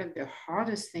think, one of the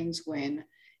hardest things when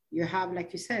you have,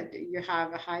 like you said, you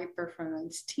have a high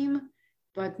performance team,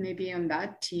 but maybe on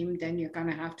that team, then you're going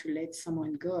to have to let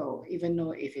someone go, even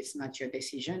though if it's not your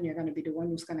decision, you're going to be the one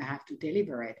who's going to have to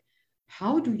deliver it.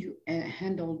 How do you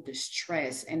handle the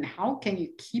stress, and how can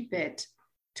you keep it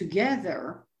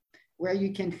together where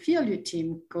you can feel your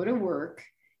team go to work,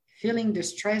 feeling the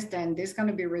stress, then there's going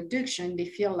to be reduction. They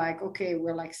feel like, okay,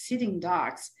 we're like sitting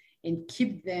ducks, and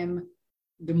keep them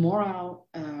the morale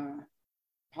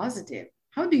positive.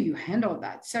 How do you handle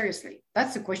that? Seriously,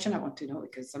 that's the question I want to know,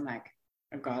 because I'm like,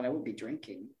 oh God, I would be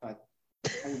drinking, but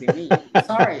that would be me.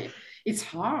 Sorry, it's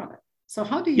hard. So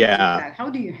how do you do that? How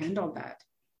do you handle that?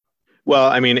 Well,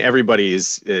 I mean, everybody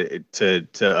is to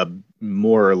a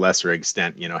more or lesser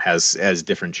extent, has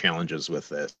different challenges with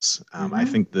this. I Mm-hmm.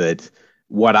 think that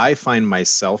what I find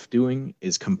myself doing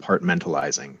is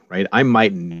compartmentalizing, right? I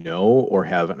might know or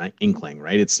have an inkling,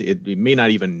 right? It may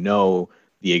not even know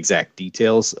the exact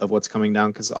details of what's coming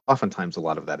down because oftentimes a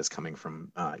lot of that is coming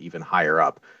from even higher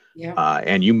up, Yeah.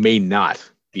 and you may not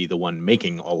be the one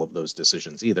making all of those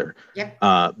decisions either. Yep.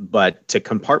 But to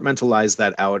compartmentalize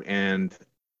that out, and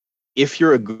if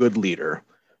you're a good leader,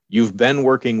 you've been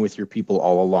working with your people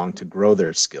all along to grow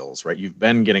their skills, right? You've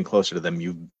been getting closer to them.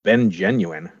 You've been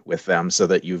genuine with them so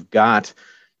that you've got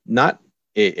not,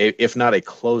 if not a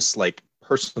close, like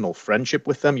personal friendship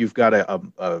with them, you've got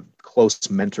a close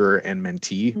mentor and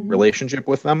mentee Mm-hmm. relationship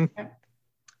with them. Yep.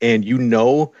 And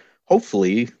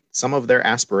hopefully, some of their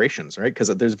aspirations, right? Because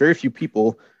there's very few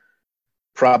people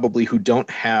probably who don't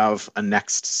have a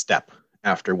next step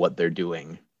after what they're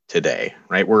doing today,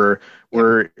 right?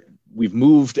 Yep. We've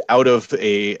moved out of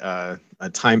a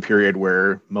time period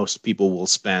where most people will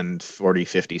spend 40,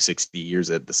 50, 60 years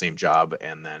at the same job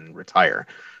and then retire.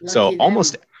 So Lucky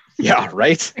almost, them. yeah,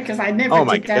 right. Because I never Oh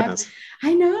my did that. goodness.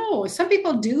 I know some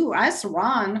people do. Ask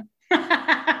Ron.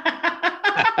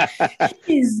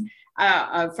 He's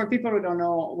for people who don't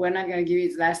know, we're not going to give you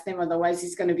his last name, otherwise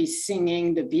he's going to be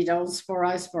singing the Beatles for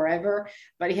us forever.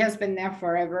 But he has been there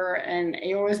forever, and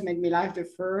he always made me laugh. The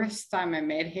first time I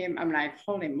met him, I'm like,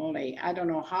 holy moly! I don't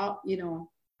know how.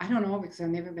 I don't know because I've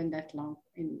never been that long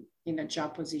in a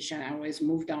job position. I always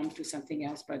moved on to something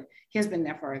else, but he has been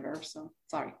there forever. So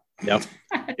sorry. Yep.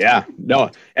 Yeah,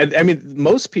 no, and I mean,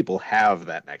 most people have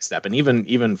that next step, and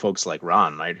even folks like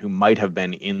Ron, right, who might have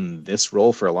been in this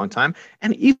role for a long time,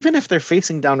 and even if they're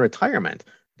facing down retirement,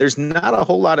 there's not a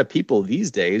whole lot of people these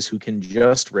days who can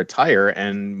just retire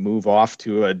and move off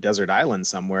to a desert island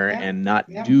somewhere Yeah, and not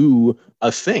yeah, do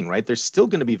a thing, right? They're still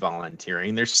going to be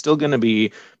volunteering. They're still going to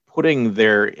be putting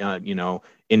their,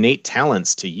 innate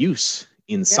talents to use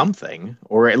in yeah. something,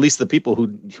 or at least the people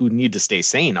who need to stay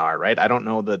sane are, right? I don't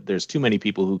know that there's too many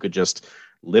people who could just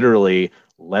literally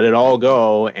let it all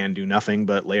go and do nothing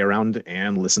but lay around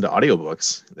and listen to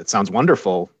audiobooks. That sounds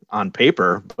wonderful on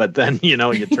paper, but then you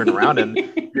turn around and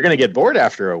you're going to get bored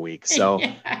after a week. So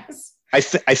Yes. I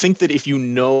think that if you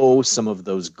know some of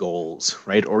those goals,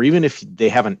 right, or even if they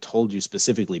haven't told you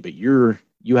specifically, but you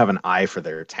have an eye for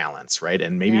their talents, right,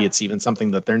 and maybe Yeah. it's even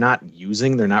something that they're not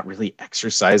using, they're not really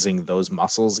exercising those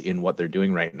muscles in what they're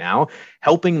doing right now,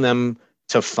 helping them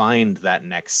to find that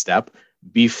next step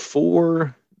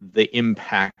before the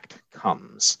impact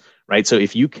comes, right? So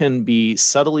if you can be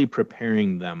subtly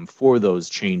preparing them for those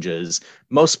changes,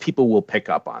 most people will pick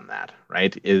up on that,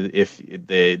 right? If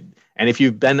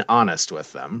you've been honest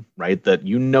with them, right, that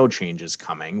change is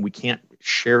coming, we can't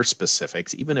share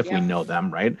specifics, even if we Yeah. know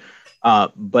them, right?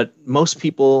 But most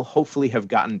people hopefully have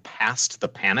gotten past the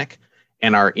panic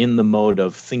and are in the mode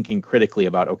of thinking critically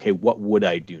about, okay, what would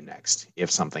I do next if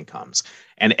something comes?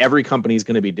 And every company is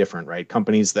going to be different, right?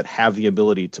 Companies that have the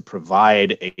ability to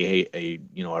provide a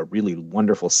really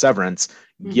wonderful severance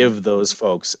Mm-hmm. give those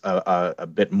folks a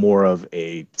bit more of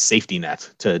a safety net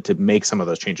to make some of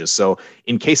those changes. So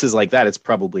in cases like that, it's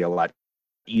probably a lot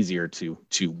easier to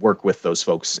work with those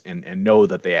folks and know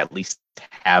that they at least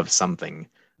have something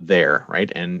there,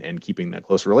 right? And keeping that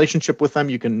close relationship with them,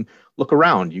 you can look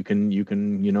around, you can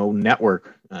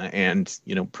network, and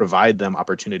provide them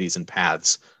opportunities and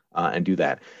paths, and do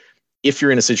that. If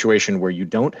you're in a situation where you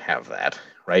don't have that,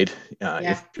 right? Yeah.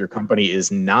 If your company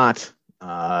is not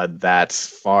that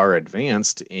far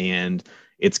advanced and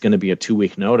it's going to be a 2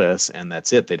 week notice and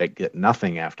that's it, they get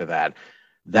nothing after that,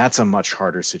 that's a much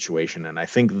harder situation. And I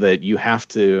think that you have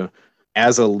to,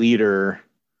 as a leader,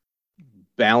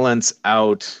 balance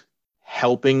out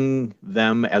helping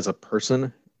them as a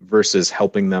person versus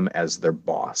helping them as their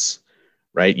boss,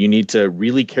 right? You need to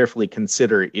really carefully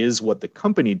consider, is what the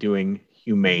company doing Mm-hmm.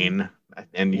 humane?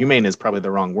 And Yeah. humane is probably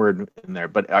the wrong word in there,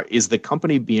 but is the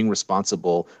company being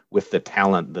responsible with the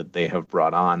talent that they have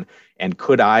brought on? And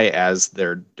could I, as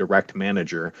their direct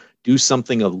manager, do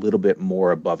something a little bit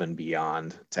more above and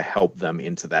beyond to help them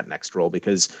into that next role?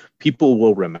 Because people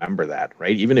will remember that,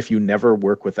 right? Even if you never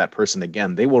work with that person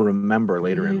again, they will remember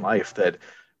later in Mm-hmm. life that,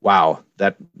 wow,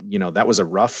 that was a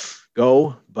rough go,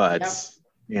 Yep. but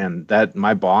and that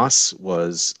my boss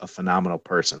was a phenomenal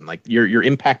person. Like you're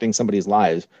impacting somebody's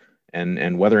lives,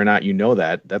 and whether or not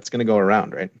that's going to go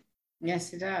around, right?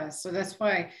 Yes, it does. So that's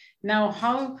why now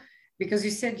how, because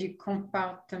you said you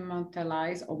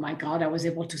compartmentalize. Oh my God, I was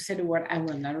able to say the word. I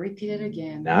will not repeat it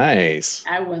again. Nice.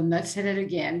 I will not say it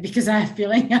again because I have a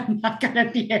feeling I'm not going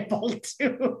to be able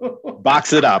to.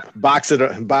 Box it up. Box it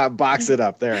up. Box it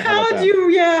up. There. How about How do that? you,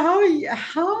 yeah,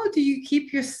 how do you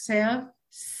keep yourself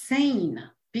sane?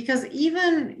 Because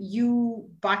even you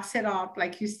box it up,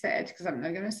 like you said, because I'm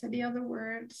not going to say the other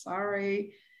word,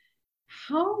 sorry.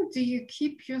 How do you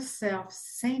keep yourself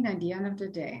sane at the end of the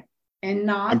day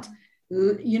and I'm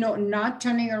not, not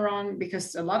turning around?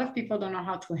 Because a lot of people don't know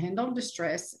how to handle the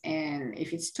stress. And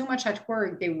if it's too much at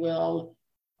work, they will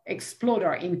explode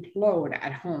or implode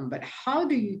at home. But how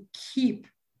do you keep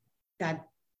that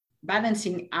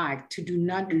balancing act to do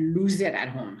not lose it at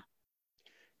home?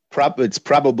 it's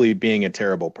probably being a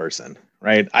terrible person,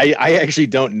 right? I actually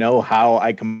don't know how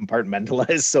I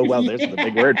compartmentalize so well. There's the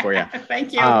big word for you. Yeah,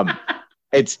 thank you. Um,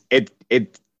 it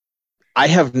I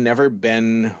have never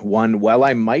been one. Well,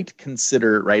 I might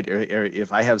consider, right, or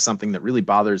if I have something that really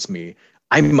bothers me,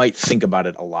 I might think about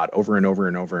it a lot over and over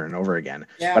and over and over again.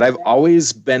 But Yeah, I've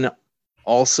always been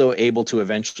also able to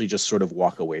eventually just sort of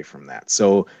walk away from that.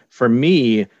 So for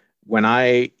me,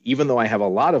 even though I have a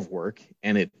lot of work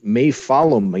and it may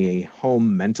follow me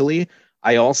home mentally,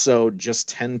 I also just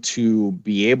tend to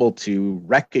be able to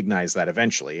recognize that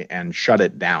eventually and shut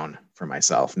it down for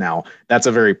myself. Now, that's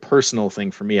a very personal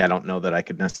thing for me. I don't know that I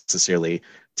could necessarily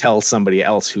tell somebody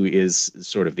else who is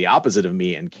sort of the opposite of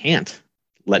me and can't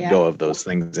let yeah, go of those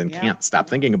things and yeah. can't stop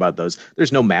thinking about those.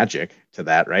 There's no magic to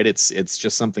that, right? It's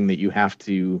just something that you have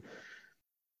to,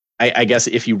 I guess,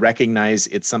 if you recognize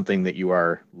it's something that you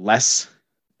are less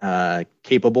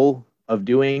capable of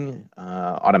doing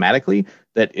automatically,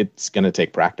 that it's going to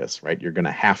take practice, right? You're going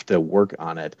to have to work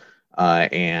on it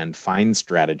and find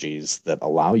strategies that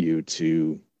allow you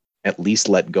to at least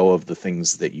let go of the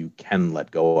things that you can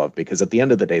let go of. Because at the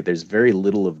end of the day, there's very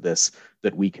little of this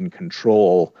that we can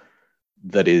control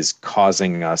that is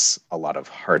causing us a lot of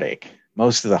heartache.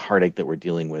 Most of the heartache that we're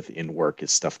dealing with in work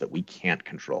is stuff that we can't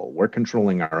control. We're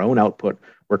controlling our own output,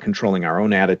 we're controlling our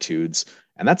own attitudes,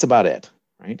 and that's about it,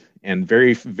 right? And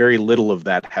very, very little of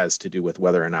that has to do with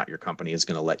whether or not your company is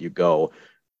going to let you go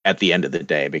at the end of the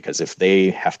day, because if they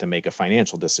have to make a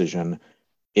financial decision,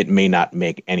 it may not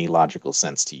make any logical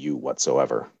sense to you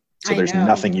whatsoever. So I there's know.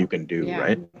 nothing you can do, Yeah,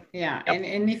 right? yeah. Yep.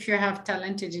 And if you have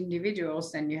talented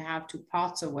individuals, then you have to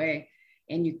part away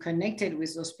and you connected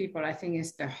with those people. I think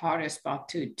it's the hardest part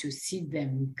to see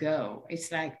them go. It's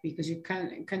like because you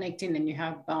can connect in and you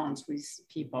have bonds with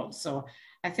people. So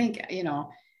I think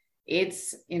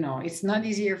it's not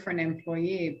easier for an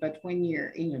employee, but when you're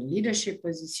in a leadership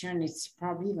position, it's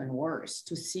probably even worse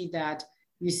to see that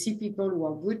you see people who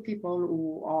are good people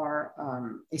who are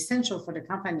essential for the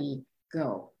company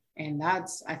go. And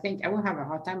that's, I think I will have a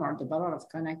hard time, or the bottle of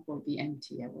cognac will be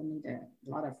empty. I will need a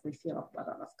lot of refill of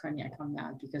bottle of cognac on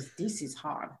that because this is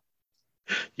hard.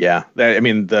 Yeah, I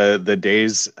mean the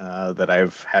days that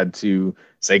I've had to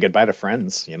say goodbye to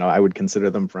friends, I would consider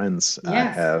them friends,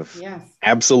 Yes, have yes,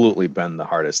 absolutely been the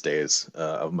hardest days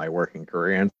of my working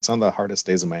career, and some of the hardest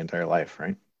days of my entire life,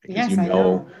 right? Because yes, I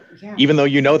know. Yeah. even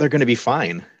though they're going to be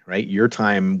fine, right? Your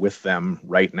time with them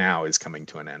right now is coming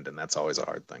to an end, and that's always a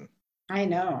hard thing. I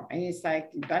know. And it's like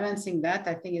balancing that,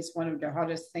 I think is one of the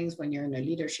hardest things when you're in a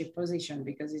leadership position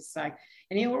because it's like,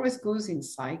 and it always goes in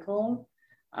cycle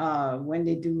when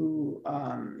they do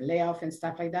layoff and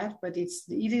stuff like that. But it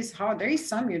is hard. There is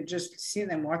some you just see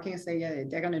them working and say, yeah,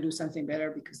 they're going to do something better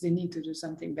because they need to do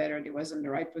something better. It wasn't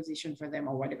the right position for them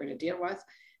or whatever the deal was.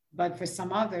 But for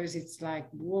some others, it's like,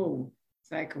 whoa,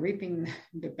 it's like ripping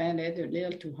the band-aid a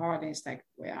little too hard. And it's like,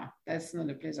 yeah, that's not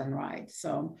a pleasant ride.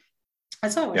 So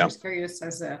that's why I was Yeah. just curious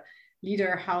as a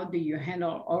leader, how do you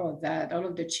handle all of that, all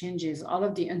of the changes, all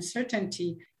of the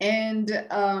uncertainty? And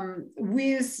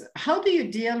with how do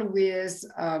you deal with,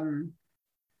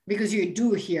 because you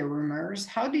do hear rumors,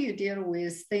 how do you deal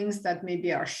with things that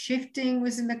maybe are shifting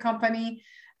within the company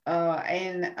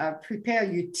and prepare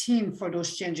your team for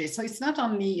those changes? So it's not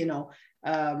only,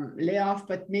 layoff,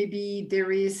 but maybe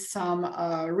there is some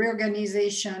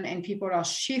reorganization and people are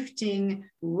shifting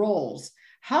roles.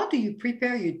 How do you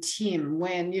prepare your team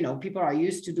when people are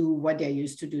used to do what they're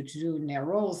used to do in their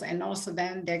roles, and also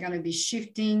then they're going to be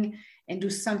shifting and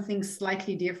do something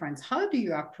slightly different? How do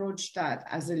you approach that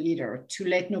as a leader to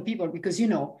let know people? Because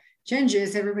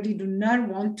changes, everybody do not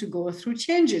want to go through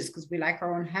changes because we like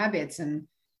our own habits and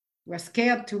we're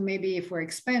scared to, maybe if we're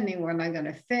expanding, we're not going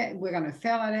to fail, we're going to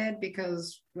fail at it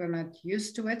because we're not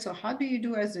used to it. So how do you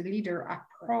do as a leader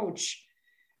approach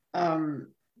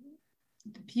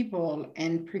the people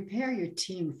and prepare your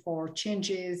team for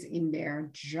changes in their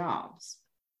jobs?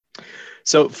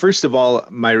 So first of all,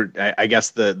 I guess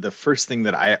the first thing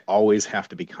that I always have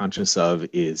to be conscious of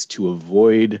is to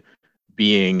avoid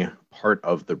being part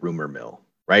of the rumor mill,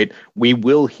 right? We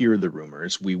will hear the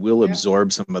rumors, we will Yeah.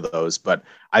 absorb some of those, but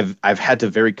I've had to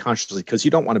very consciously, because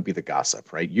you don't want to be the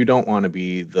gossip, right? You don't want to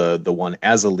be the one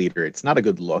as a leader. It's not a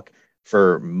good look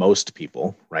for most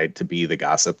people, right? To be the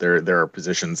gossip. There are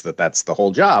positions that that's the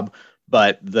whole job,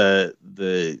 but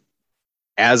the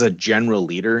as a general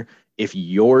leader, if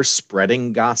you're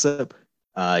spreading gossip,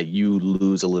 you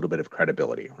lose a little bit of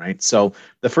credibility, right? So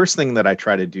the first thing that I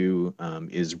try to do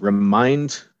is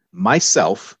remind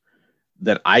myself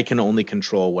that I can only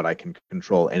control what I can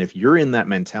control. And if you're in that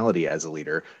mentality as a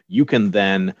leader, you can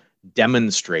then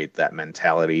demonstrate that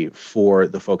mentality for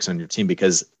the folks on your team,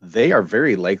 because they are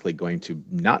very likely going to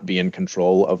not be in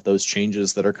control of those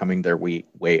changes that are coming their way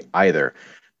either.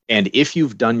 And if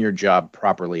you've done your job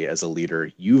properly as a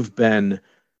leader, you've been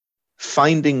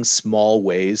finding small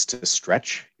ways to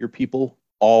stretch your people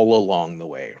all along the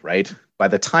way, right? By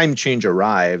the time change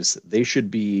arrives, they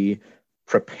should be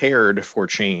prepared for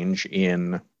change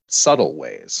in subtle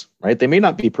ways, right? They may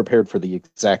not be prepared for the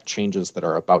exact changes that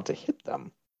are about to hit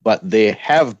them, but they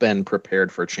have been prepared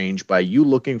for change by you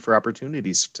looking for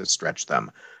opportunities to stretch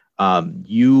them.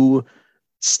 You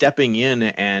stepping in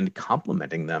and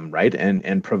complimenting them, right?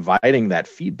 And providing that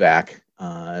feedback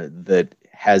that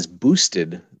has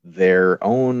boosted their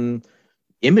own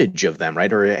image of them,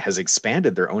 right? Or it has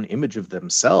expanded their own image of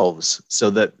themselves, so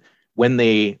that when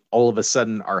they all of a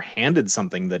sudden are handed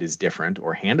something that is different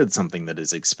or handed something that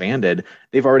is expanded,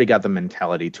 they've already got the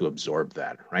mentality to absorb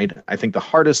that, right? I think the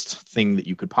hardest thing that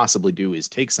you could possibly do is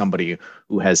take somebody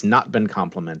who has not been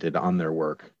complimented on their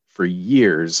work for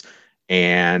years,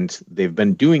 and they've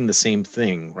been doing the same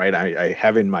thing, right? I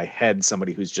have in my head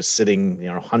somebody who's just sitting,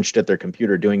 hunched at their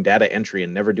computer doing data entry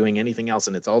and never doing anything else,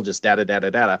 and it's all just data,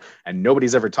 data, data, and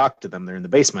nobody's ever talked to them. They're in the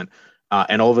basement,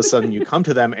 and all of a sudden you come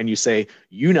to them and you say,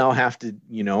 you now have to,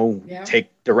 Yeah.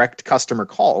 take direct customer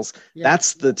calls. Yeah.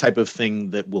 That's the type of thing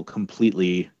that will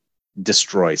completely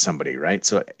destroy somebody, right?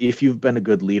 So if you've been a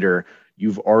good leader,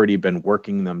 you've already been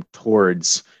working them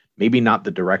towards maybe not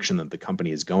the direction that the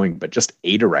company is going, but just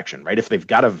a direction, right? If they've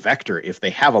got a vector, if they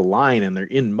have a line and they're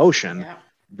in motion, Yeah.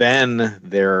 then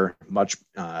they're much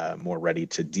more ready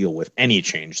to deal with any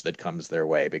change that comes their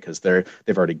way, because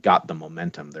they've already got the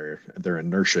momentum. Their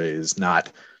inertia is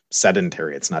not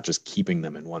sedentary. It's not just keeping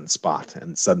them in one spot,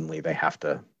 and suddenly they have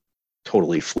to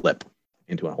totally flip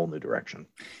into a whole new direction.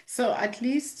 So at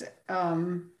least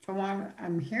from what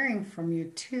I'm hearing from you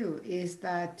too, is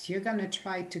that you're gonna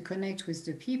try to connect with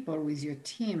the people, with your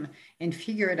team, and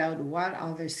figure it out what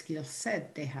other skill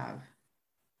set they have.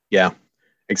 Yeah,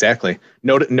 exactly.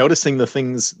 Noticing the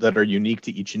things that are unique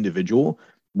to each individual,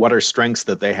 what are strengths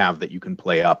that they have that you can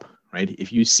play up, right?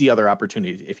 If you see other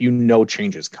opportunities, if you know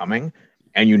change is coming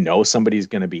and you know somebody's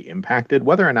going to be impacted,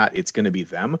 whether or not it's going to be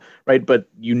them, right? But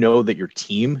you know that your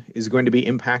team is going to be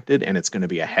impacted and it's going to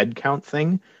be a head count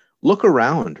thing. Look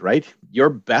around, right? Your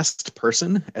best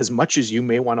person, as much as you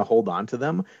may want to hold on to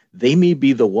them, they may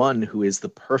be the one who is the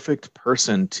perfect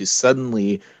person to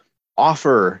suddenly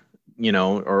offer,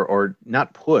 or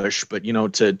not push, but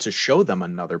to show them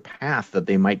another path that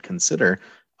they might consider,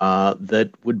 that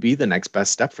would be the next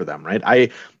best step for them, right?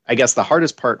 I guess the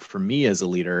hardest part for me as a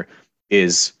leader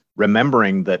is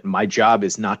remembering that my job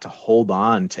is not to hold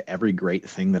on to every great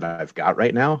thing that I've got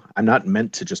right now. I'm not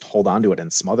meant to just hold on to it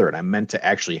and smother it. I'm meant to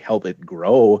actually help it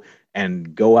grow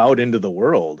and go out into the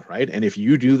world, right? And if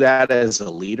you do that as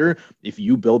a leader, if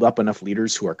you build up enough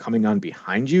leaders who are coming on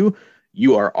behind you,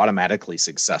 you are automatically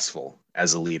successful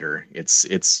as a leader. It's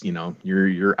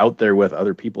you're out there with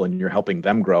other people and you're helping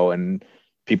them grow, and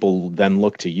people then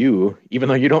look to you, even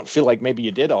though you don't feel like maybe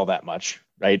you did all that much,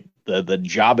 right? The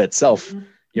job itself, Mhm.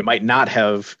 you might not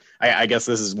have. I guess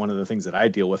this is one of the things that I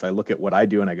deal with. I look at what I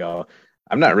do and I go,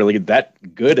 I'm not really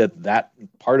that good at that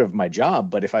part of my job,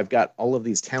 but if I've got all of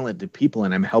these talented people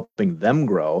and I'm helping them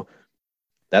grow,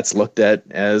 that's looked at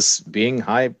as being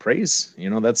high praise.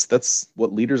 That's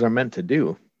what leaders are meant to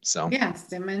do. So Yes,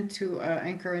 they're meant to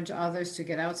encourage others to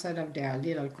get outside of their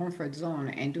little comfort zone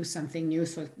and do something new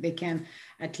so they can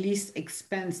at least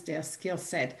expand their skill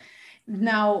set.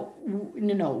 Now,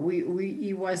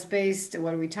 it was based,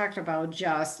 what we talked about,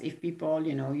 just if people,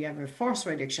 you have a force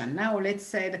reduction. Now, let's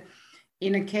say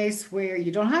in a case where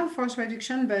you don't have a force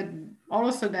reduction, but all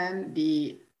of a sudden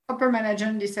the upper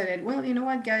management decided, well, you know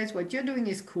what, guys, what you're doing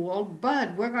is cool,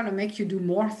 but we're going to make you do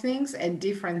more things and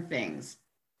different things.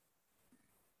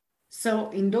 So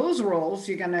in those roles,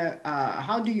 you're gonna,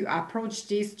 how do you approach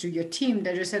this to your team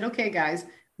that just said, okay, guys,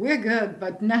 we're good,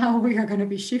 but now we are gonna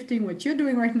be shifting what you're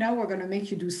doing right now. We're gonna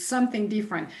make you do something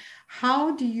different.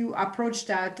 How do you approach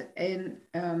that, and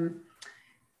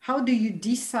how do you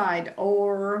decide,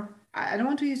 or I don't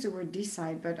want to use the word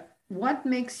decide, but what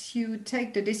makes you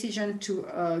take the decision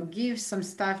to give some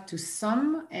stuff to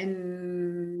some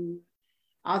and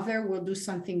other will do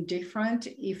something different?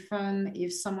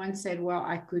 If someone said, well,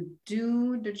 I could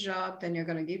do the job, then you're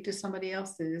going to give to somebody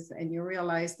else's, and you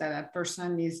realize that that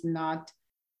person is not,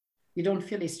 you don't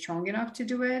feel is strong enough to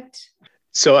do it.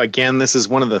 So again, this is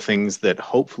one of the things that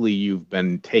hopefully you've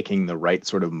been taking the right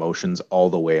sort of motions all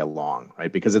the way along,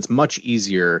 right? Because it's much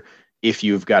easier if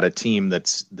you've got a team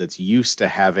that's used to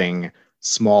having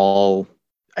small,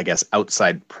 I guess,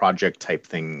 outside project type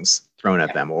things thrown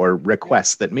at them or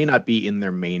requests that may not be in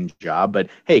their main job, but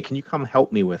hey, can you come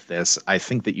help me with this? I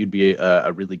think that you'd be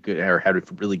a really good or had a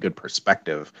really good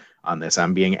perspective on this.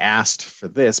 I'm being asked for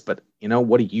this, but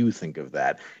what do you think of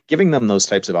that? Giving them those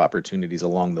types of opportunities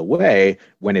along the way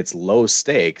when it's low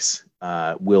stakes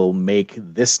will make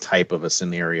this type of a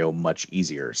scenario much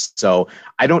easier. So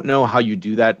I don't know how you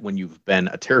do that when you've been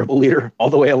a terrible leader all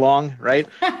the way along, right?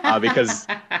 Because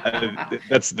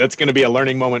that's going to be a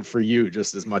learning moment for you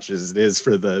just as much as it is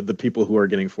for the people who are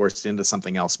getting forced into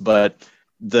something else. But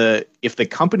if the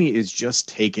company is just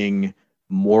taking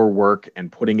more work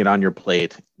and putting it on your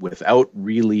plate without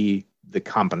really the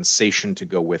compensation to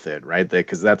go with it, right?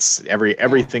 Because that's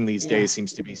everything these days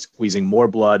seems to be squeezing more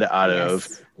blood out of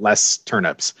less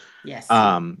turnips. Yes.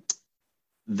 I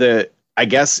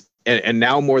guess, and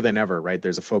now more than ever, right?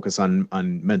 There's a focus on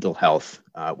mental health,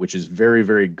 which is very,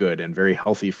 very good and very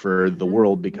healthy for the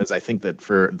world, because I think that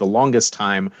for the longest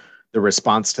time, the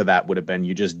response to that would have been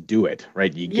you just do it,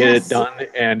 right? You get it done,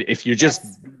 and if you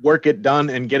just work it done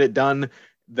and get it done,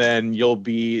 then you'll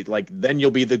be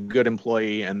the good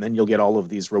employee, and then you'll get all of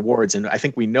these rewards. And I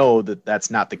think we know that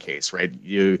that's not the case, right?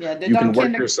 You can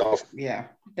work yourself. Yeah,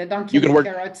 the donkey and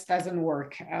carrots doesn't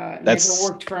work. Never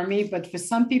worked for me, but for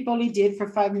some people it did for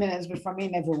 5 minutes, but for me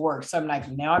it never worked. So I'm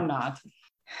like, no, I'm not.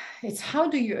 It's how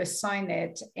do you assign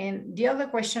it? And the other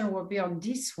question will be on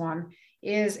this one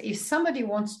is if somebody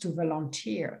wants to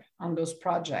volunteer on those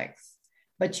projects,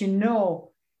 but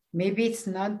maybe it's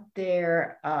not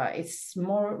their, it's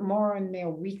more in their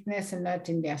weakness and not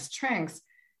in their strengths.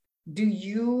 Do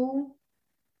you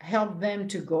help them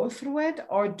to go through it,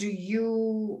 or do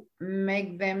you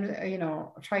make them,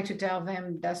 try to tell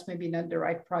them that's maybe not the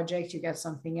right project, you got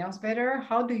something else better?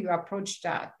 How do you approach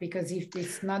that? Because if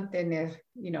it's not in their,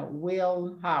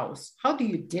 wheelhouse, how do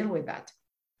you deal with that?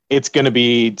 It's going to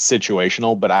be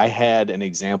situational, but I had an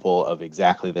example of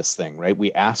exactly this thing, right?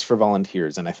 We asked for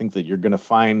volunteers, and I think that you're going to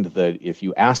find that if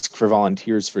you ask for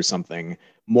volunteers for something,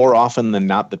 more often than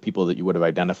not, the people that you would have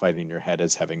identified in your head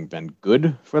as having been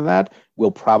good for that will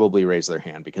probably raise their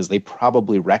hand, because they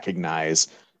probably recognize,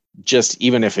 just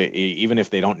even if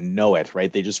they don't know it,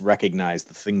 right? They just recognize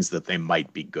the things that they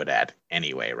might be good at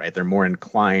anyway, right? They're more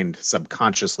inclined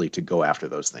subconsciously to go after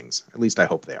those things. At least I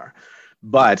hope they are.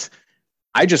 But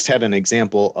I just had an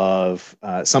example of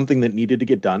something that needed to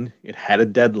get done. It had a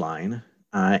deadline,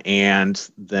 and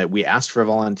that we asked for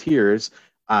volunteers,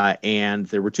 and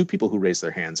there were two people who raised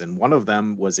their hands, and one of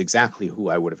them was exactly who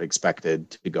I would have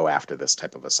expected to go after this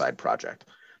type of a side project,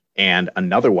 and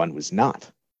another one was not.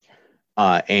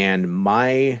 And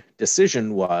my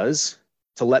decision was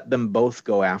to let them both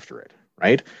go after it,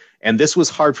 right? And this was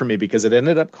hard for me because it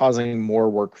ended up causing more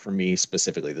work for me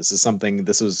specifically. This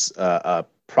was a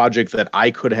project that I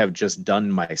could have just done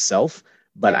myself,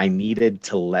 but I needed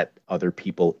to let other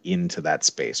people into that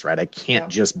space, right? I can't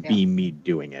just be me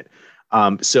doing it.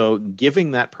 So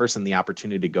giving that person the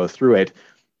opportunity to go through it,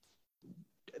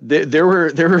 there were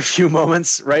a few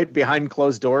moments right behind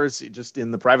closed doors, just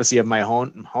in the privacy of my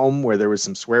home, where there was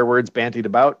some swear words bantied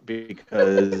about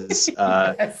because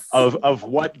of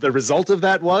what the result of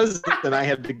that was. Then I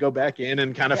had to go back in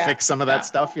and kind of fix some of that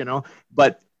stuff,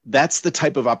 But that's the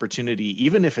type of opportunity,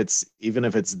 even if it's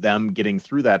them getting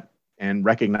through that and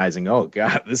recognizing, oh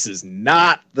God, this is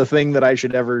not the thing that I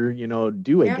should ever,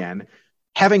 do again.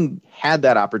 Having had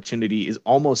that opportunity is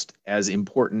almost as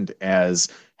important as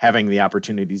having the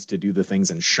opportunities to do the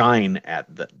things and shine at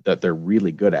that they're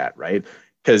really good at, right?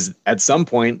 Because at some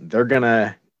point they're going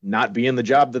to not be in the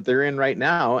job that they're in right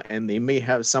now, and they may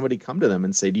have somebody come to them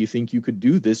and say, do you think you could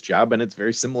do this job? And it's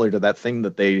very similar to that thing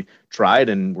that they tried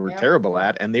and were terrible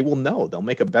at, and they will know. They'll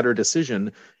make a better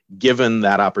decision given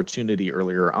that opportunity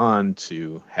earlier on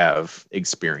to have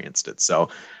experienced it. So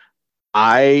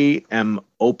I am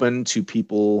open to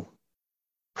people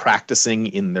practicing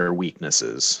in their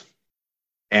weaknesses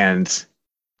and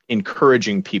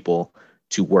encouraging people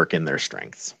to work in their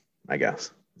strengths, I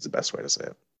guess is the best way to say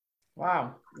it.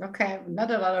 Wow. Okay.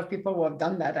 Not a lot of people who have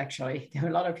done that, actually. There are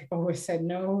a lot of people who said,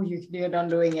 no, you're not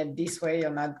doing it this way. You're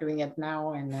not doing it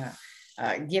now. And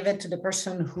give it to the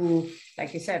person who,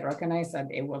 like you said, recognize that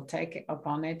they will take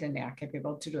upon it and they are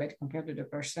capable to do it, compared to the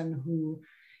person who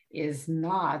is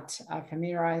not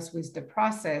familiarized with the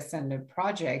process and the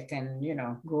project, and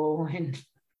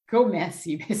go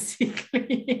messy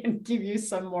basically and give you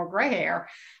some more gray hair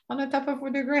on the top of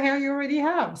the gray hair you already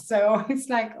have. So it's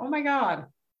like, oh my God.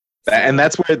 And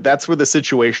that's where the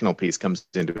situational piece comes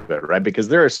into it, right? Because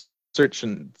there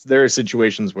are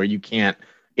situations where you can't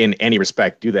in any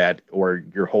respect do that, or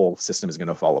your whole system is going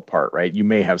to fall apart, right? You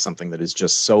may have something that is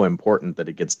just so important that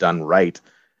it gets done right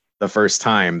the first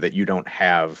time that you don't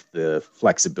have the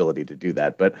flexibility to do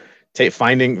that. But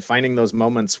finding those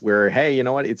moments where, hey, you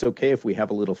know what, it's okay if we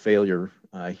have a little failure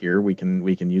here. We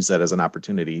can use that as an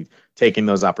opportunity. Taking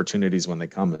those opportunities when they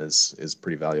come is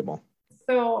pretty valuable.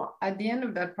 So at the end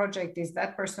of that project, is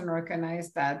that person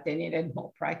recognized that they needed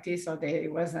more practice, or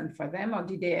it wasn't for them? Or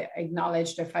did they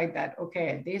acknowledge the fact that,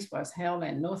 okay, this was hell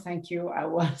and no thank you, I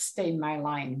will stay in my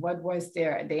line? What was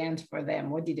the end for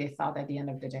them? What did they thought at the end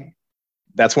of the day?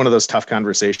 That's one of those tough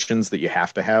conversations that you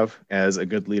have to have as a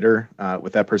good leader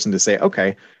with that person, to say,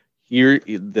 okay, here,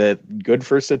 the good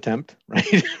first attempt, right?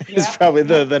 Is probably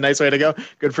the nice way to go.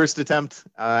 Good first attempt.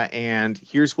 And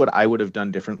here's what I would have done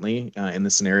differently in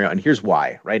this scenario. And here's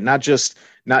why, right? Not just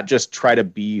try to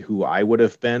be who I would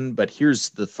have been, but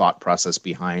here's the thought process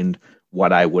behind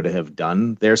what I would have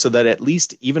done there, so that at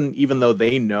least even though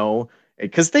they know,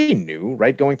 because they knew,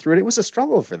 right, going through it, it was a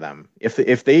struggle for them.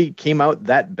 If they came out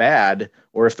that bad,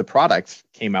 or if the product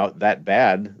came out that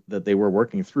bad that they were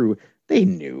working through, they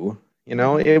knew.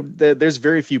 There's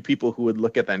very few people who would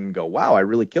look at that and go, wow, I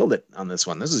really killed it on this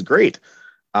one. This is great.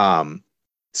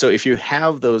 So if you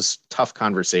have those tough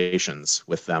conversations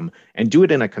with them and do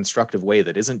it in a constructive way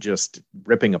that isn't just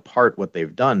ripping apart what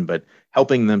they've done, but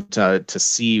helping them to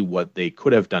see what they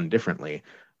could have done differently,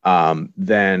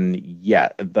 then yeah,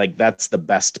 like that's the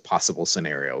best possible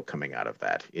scenario coming out of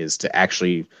that, is to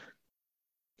actually,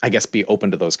 I guess, be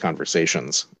open to those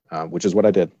conversations, which is what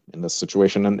I did in this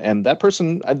situation. And that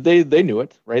person, they knew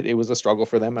it, right? It was a struggle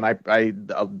for them. And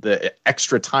the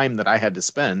extra time that I had to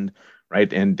spend,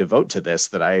 right, and devote to this,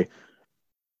 that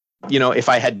if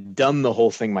I had done the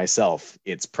whole thing myself,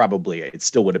 it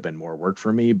still would have been more work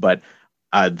for me. But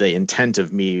the intent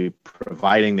of me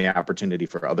providing the opportunity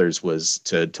for others was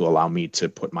to allow me to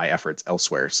put my efforts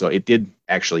elsewhere. So it did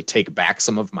actually take back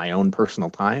some of my own personal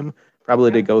time,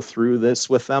 probably, to go through this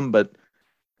with them. But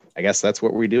I guess that's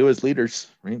what we do as leaders,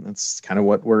 right? That's kind of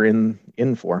what we're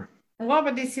in for. Well,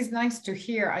 but this is nice to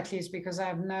hear, at least, because I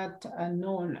have not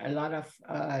known a lot of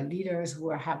leaders who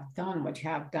have done what you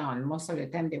have done. Most of the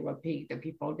time, they will pick the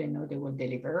people they know they will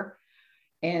deliver,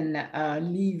 and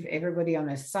leave everybody on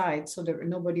the side, so that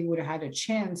nobody would have had a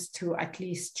chance to at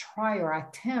least try or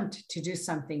attempt to do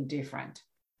something different.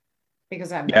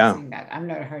 Because I've not seen that. I've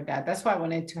never heard that. That's why I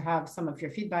wanted to have some of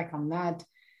your feedback on that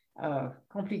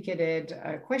complicated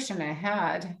question I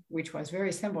had, which was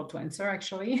very simple to answer,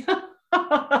 actually.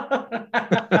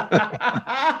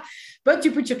 But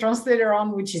you put your translator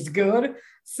on, which is good.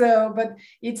 So, but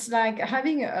it's like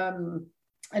having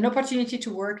an opportunity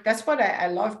to work. That's what I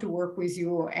love to work with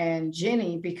you and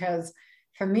Jenny, because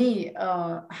for me,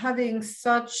 having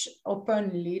such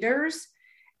open leaders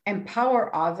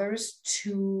empower others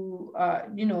to,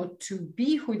 to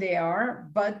be who they are,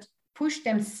 but push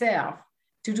themselves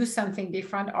to do something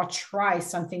different or try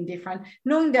something different,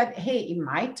 knowing that, hey, it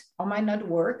might or might not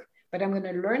work, but I'm going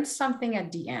to learn something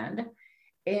at the end.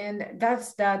 And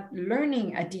that's that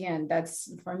learning at the end.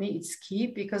 That's, for me, it's key,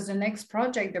 because the next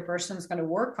project the person is going to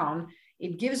work on,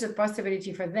 it gives a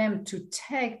possibility for them to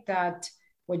take that,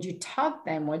 what you taught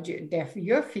them,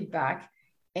 your feedback,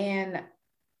 and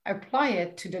apply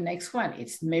it to the next one.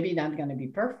 It's maybe not going to be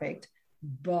perfect,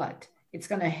 but it's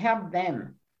going to help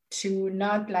them to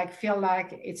not feel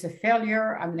like it's a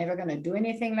failure. I'm never going to do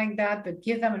anything like that, but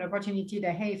give them an opportunity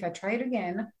that, hey, if I try it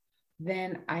again,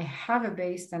 then I have a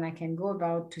base and I can go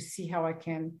about to see how I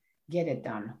can get it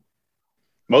done.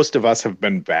 Most of us have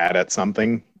been bad at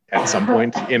something at some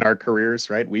point in our careers,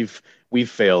 right? We've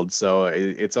failed. So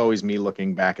it's always me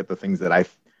looking back at the things that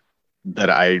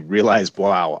I realized,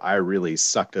 wow, I really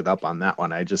sucked it up on that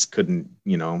one. I just couldn't,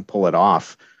 pull it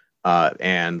off.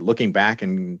 And looking back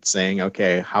and saying,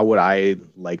 okay, how would I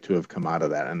like to have come out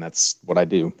of that? And that's what I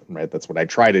do, right? That's what I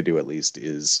try to do, at least,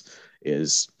 is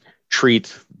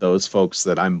treat those folks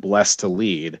that I'm blessed to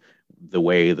lead the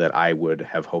way that I would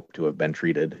have hoped to have been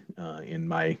treated in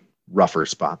my rougher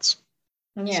spots.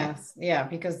 Yes. So. Yeah.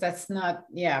 Because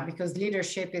because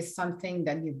leadership is something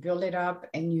that you build it up,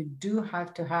 and you do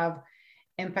have to have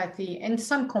empathy and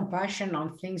some compassion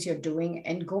on things you're doing,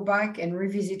 and go back and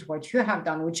revisit what you have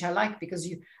done, which I like, because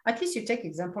you at least you take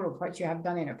example of what you have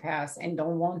done in the past and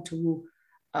don't want to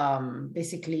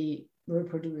basically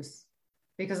reproduce,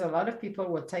 because a lot of people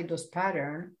will take those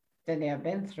patterns that they have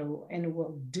been through and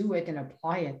will do it and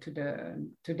apply it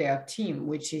to their team,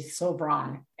 which is so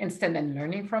wrong. Instead of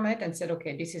learning from it and said,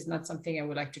 okay, this is not something I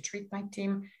would like to treat my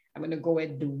team. I'm going to go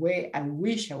it the way I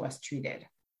wish I was treated.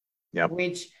 Yep.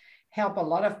 Which help a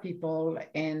lot of people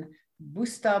and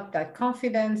boost up that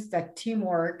confidence, that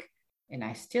teamwork. And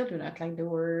I still do not like the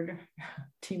word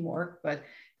teamwork, but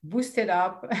boost it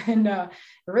up and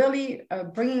really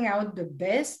bringing out the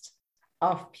best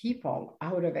of people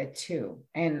out of it too.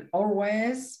 And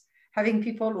always having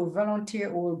people who volunteer,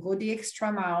 who will go the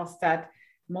extra miles that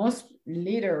most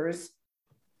leaders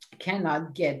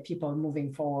cannot get people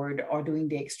moving forward or doing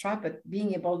the extra, but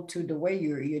being able to, the way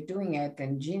you're doing it,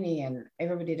 and Jeannie and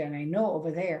everybody that I know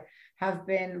over there have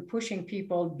been pushing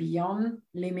people beyond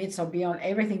limits or beyond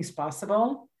everything's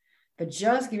possible, but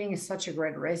just giving us such a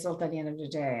great result at the end of the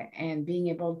day, and being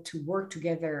able to work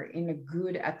together in a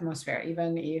good atmosphere,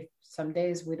 even if some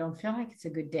days we don't feel like it's a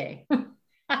good day.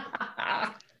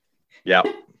 Yeah.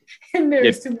 And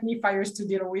there's too many fires to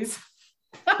deal with.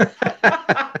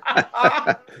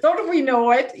 Don't we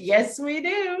know it? Yes, we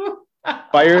do.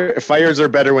 Fires are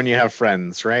better when you have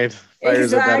friends, right?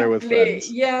 Fires are better with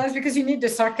friends. Yes, because you need the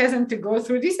sarcasm to go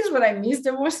through. This is what I miss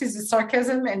the most, is the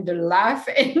sarcasm and the laugh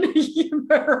and the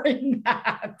humor in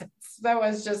that. That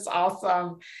was just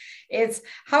awesome. It's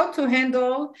how to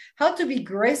be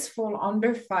graceful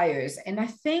under fires. And I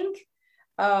think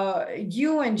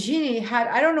you and Jeannie had,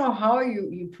 I don't know how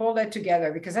you pulled that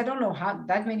together, because I don't know how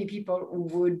that many people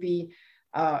would be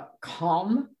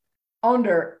calm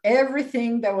under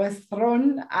everything that was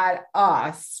thrown at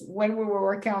us when we were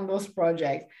working on those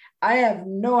projects. I have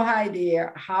no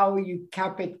idea how you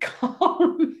kept it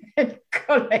calm and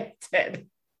collected.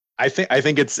 I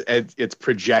think it's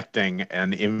projecting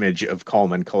an image of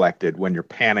calm and collected when you're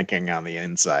panicking on the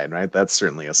inside, right? That's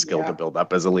certainly a skill to build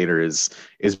up as a leader, is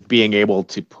being able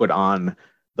to put on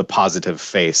the positive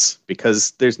face,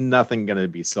 because there's nothing going to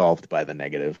be solved by the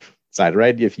negative side,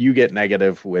 right? If you get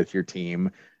negative with your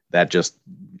team, that just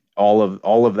all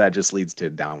of that just leads to a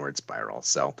downward spiral.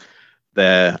 So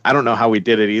I don't know how we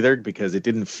did it either, because it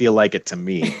didn't feel like it to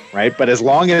me, right? But as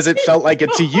long as it felt like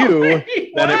it to you,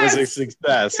 then it was a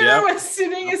success. Yeah, I was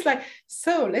sitting, it's like,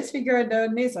 so let's figure it out.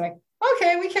 And it's like,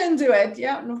 okay, we can do it.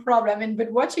 Yeah, no problem.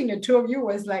 But watching the two of you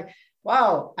was like,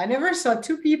 wow, I never saw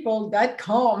two people that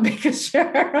calm, because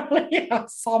generally I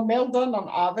saw meltdown on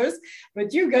others,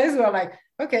 but you guys were like,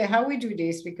 okay, how we do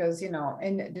this? Because,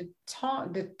 and the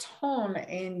tone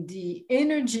and the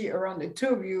energy around the two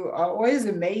of you always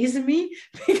amaze me,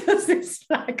 because it's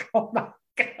like, oh my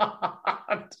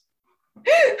God.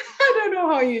 I don't know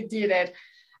how you did it.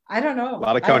 I don't know. A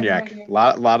lot of cognac. A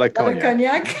lot of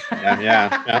cognac.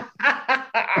 Yeah.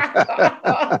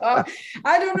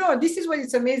 I don't know. This is what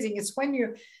it's amazing. It's when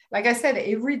you, like I said,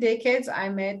 every decades I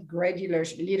met great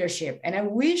leadership, and I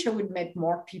wish I would meet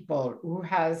more people who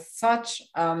has such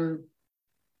an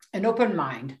open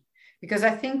mind, because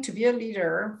I think to be a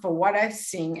leader, for what I've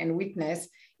seen and witnessed,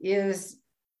 is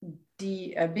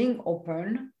the being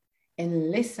open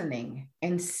and listening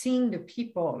and seeing the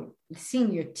people,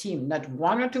 seeing your team, not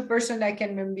one or two person that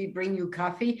can maybe bring you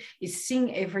coffee, is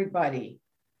seeing everybody.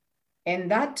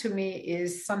 And that to me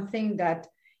is something that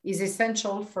is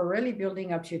essential for really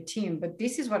building up your team. But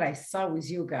this is what I saw with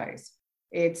you guys.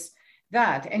 It's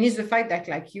that. And it's the fact that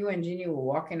like you and Jeannie will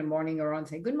walk in the morning around,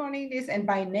 say, good morning, this, and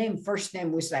by name, first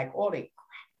name was like, holy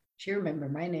crap, she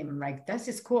remembered my name. I'm like, this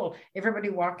is cool. Everybody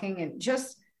walking and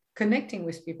just connecting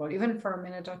with people, even for a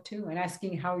minute or two, and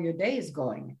asking how your day is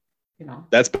going.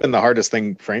 That's been the hardest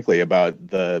thing, frankly, about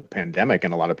the pandemic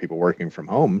and a lot of people working from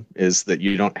home, is that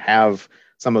you don't have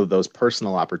some of those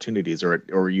personal opportunities,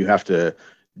 or you have to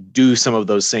do some of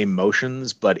those same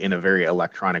motions, but in a very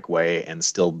electronic way, and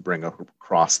still bring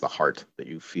across the heart that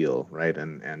you feel, right?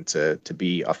 And to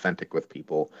be authentic with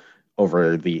people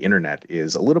over the internet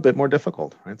is a little bit more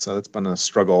difficult, right? So it's been a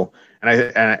struggle,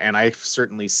 and I've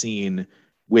certainly seen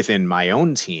within my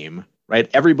own team, right?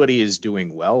 Everybody is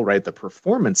doing well, right? The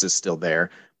performance is still there,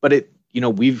 but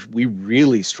we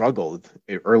really struggled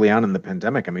early on in the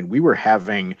pandemic. I mean, we were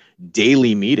having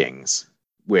daily meetings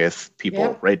with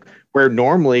people, right? Where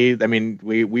normally, I mean,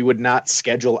 we would not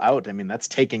schedule out. I mean, that's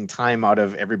taking time out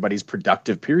of everybody's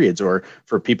productive periods, or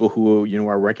for people who,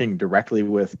 are working directly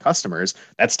with customers,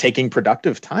 that's taking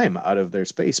productive time out of their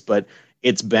space. But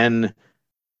it's been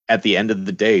at the end of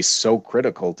the day so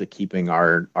critical to keeping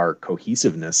our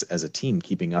cohesiveness as a team,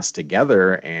 keeping us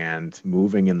together and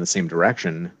moving in the same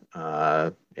direction.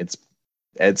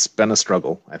 It's been a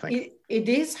struggle, I think. It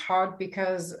is hard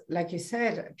because, like you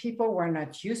said, people were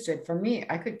not used to it. For me,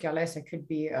 I could care less. I could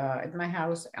be at my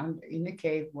house and in a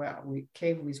cave where we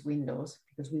cave with windows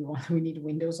because we need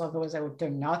windows, otherwise I would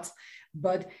turn nuts.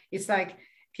 But it's like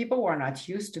people were not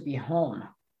used to be home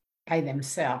by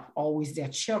themselves or with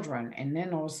their children, and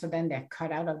then all of a sudden they're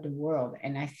cut out of the world.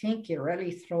 And I think it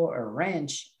really threw a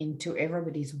wrench into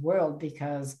everybody's world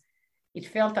because it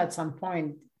felt at some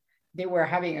point they were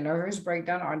having a nervous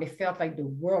breakdown or they felt like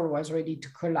the world was ready to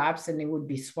collapse and they would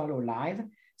be swallowed alive.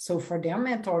 So for their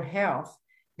mental health,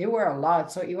 they were a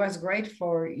lot. So it was great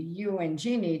for you and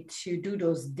Jeannie to do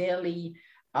those daily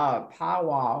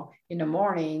powwow in the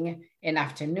morning and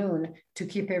afternoon to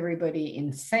keep everybody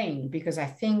insane, because I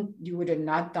think you would have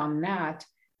not done that,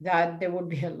 that there would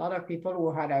be a lot of people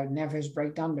who had a nervous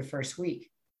breakdown the first week.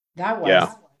 That was,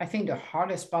 yeah, I think, the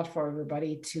hardest part for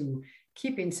everybody to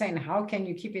keep insane. How can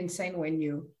you keep insane when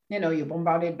you're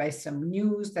bombarded by some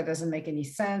news that doesn't make any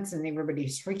sense and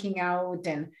everybody's freaking out?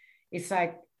 And it's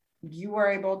like you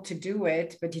were able to do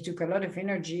it, but it took a lot of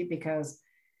energy because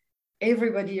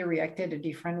everybody reacted a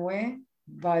different way,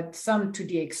 but some to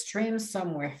the extreme,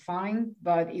 some were fine.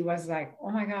 But it was like,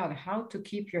 oh my God, how to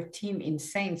keep your team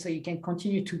insane so you can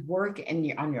continue to work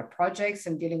on your projects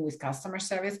and dealing with customer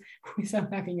service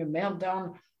without having a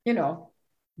meltdown,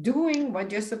 doing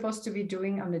what you're supposed to be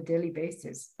doing on a daily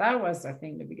basis. That was, I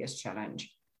think, the biggest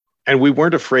challenge. And we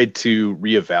weren't afraid to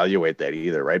reevaluate that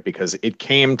either, right? Because it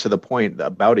came to the point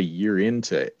about a year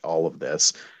into all of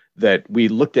this that we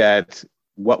looked at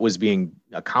what was being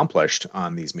accomplished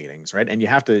on these meetings, right? And you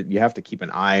have to keep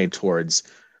an eye towards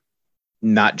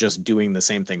not just doing the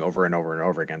same thing over and over and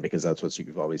over again, because that's what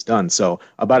you've always done. So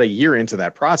about a year into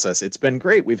that process, it's been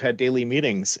great. We've had daily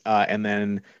meetings, and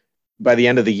then by the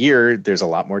end of the year, there's a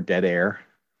lot more dead air,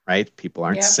 right? People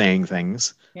aren't saying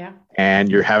things. Yeah. And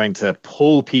you're having to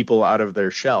pull people out of their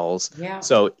shells. Yeah.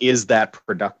 So is that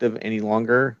productive any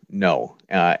longer? No.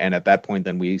 And at that point,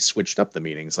 then we switched up the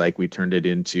meetings. Like we turned it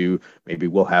into maybe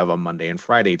we'll have a Monday and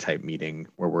Friday type meeting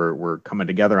where we're coming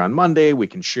together on Monday. We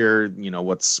can share,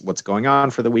 what's going on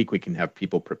for the week. We can have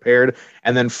people prepared.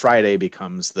 And then Friday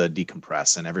becomes the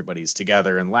decompress and everybody's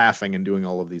together and laughing and doing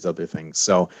all of these other things.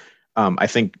 So I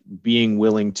think being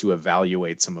willing to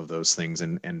evaluate some of those things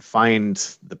and find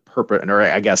the purpose, or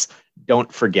I guess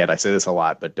don't forget, I say this a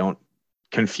lot, but don't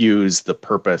confuse the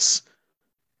purpose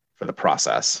for the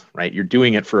process, right? You're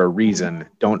doing it for a reason.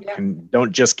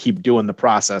 Don't just keep doing the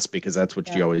process because that's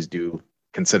what you always do.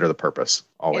 Consider the purpose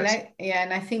always.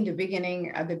 And I think at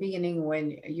the beginning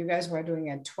when you guys were doing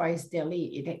it twice daily,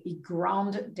 it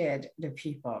grounded the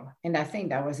people. And I think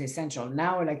that was essential.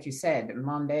 Now, like you said,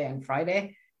 Monday and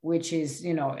Friday, which is,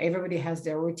 everybody has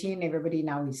their routine. Everybody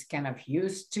now is kind of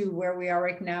used to where we are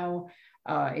right now.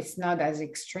 It's not as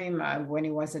extreme when it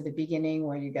was at the beginning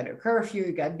where you got a curfew,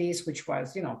 you got this, which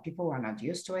was, people were not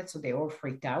used to it. So they all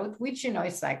freaked out, which,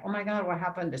 it's like, oh my God, what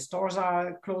happened? The stores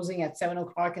are closing at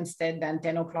 7:00 instead than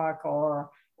 10:00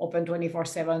 or open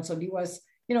 24/7. So it was,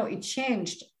 it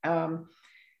changed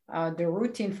the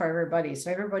routine for everybody.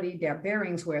 So everybody, their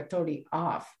bearings were totally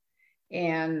off.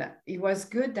 And it was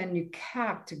good that you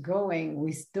kept going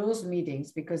with those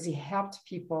meetings because it helped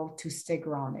people to stay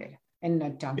grounded and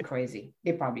not turn crazy.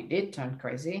 They probably did turn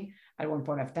crazy at one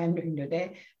point of time during the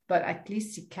day, but at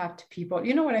least it kept people,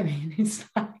 you know what I mean? It's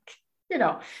like,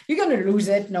 you're going to lose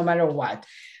it no matter what,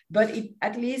 but it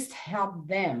at least helped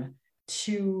them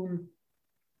to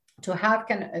have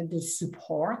kind of the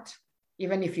support,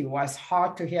 even if it was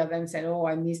hard to hear them say, oh,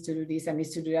 I miss to do this, I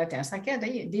miss to do that. And it's like, yeah,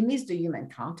 they miss the human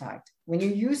contact. When you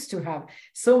used to have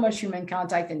so much human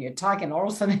contact and you're talking, all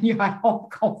of a sudden you're at home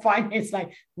confined. It's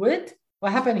like, what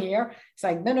happened here? It's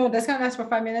like, no, that's going to last for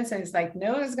 5 minutes. And it's like,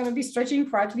 no, it's going to be stretching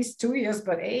for at least 2 years.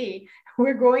 But hey,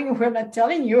 we're not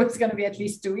telling you it's going to be at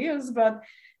least 2 years. But,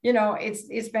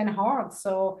 it's been hard.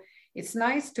 So it's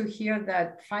nice to hear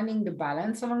that finding the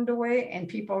balance along the way and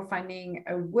people finding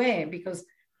a way, because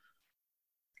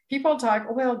people talk,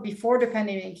 well, before the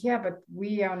pandemic, yeah, but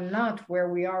we are not where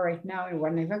we are right now, and we're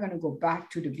never going to go back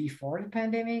to the before the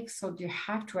pandemic. So you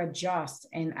have to adjust,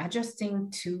 and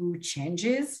adjusting to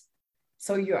changes.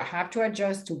 So you have to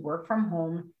adjust to work from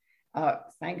home.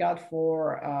 Thank God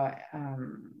for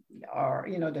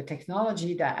the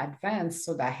technology that advanced,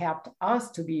 so that helped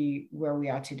us to be where we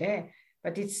are today.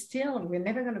 But it's still, we're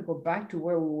never going to go back to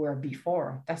where we were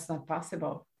before. That's not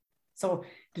possible. So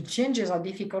the changes are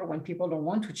difficult when people don't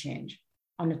want to change.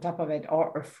 on the top of it,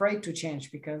 or afraid to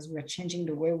change because we're changing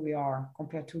the way we are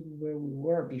compared to where we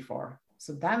were before.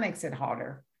 So that makes it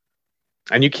harder.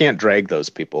 And you can't drag those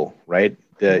people, right?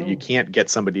 You No. can't get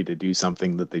somebody to do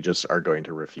something that they just are going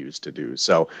to refuse to do.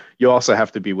 So you also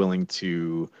have to be willing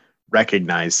to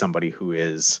recognize somebody who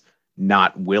is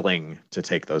not willing to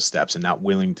take those steps and not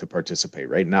willing to participate,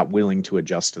 right? Not willing to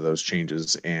adjust to those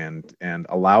changes and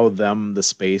allow them the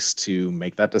space to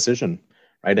make that decision,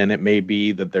 right? And it may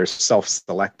be that they're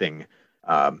self-selecting.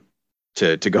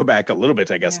 To go back a little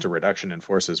bit, I guess, Yeah. to reduction in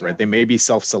forces, right? Yeah. They may be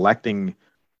self-selecting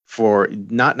for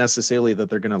not necessarily that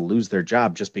they're going to lose their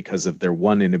job just because of their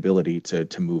one inability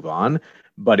to move on,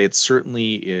 but it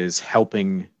certainly is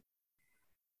helping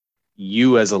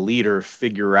you as a leader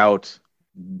figure out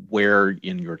where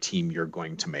in your team you're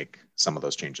going to make some of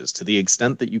those changes to the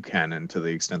extent that you can and to the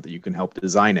extent that you can help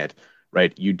design it,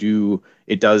 right?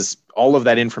 It does, all of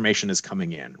that information is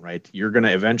coming in, right? You're going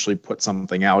to eventually put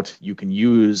something out. You can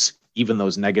use even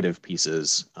those negative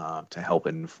pieces to help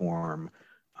inform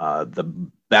the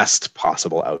best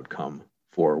possible outcome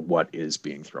for what is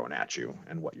being thrown at you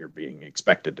and what you're being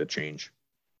expected to change.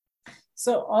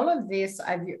 So all of this,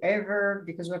 have you ever,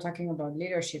 because we're talking about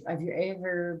leadership, have you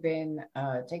ever been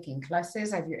taking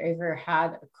classes? Have you ever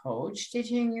had a coach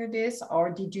teaching you this,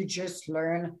 or did you just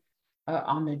learn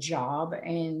on the job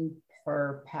and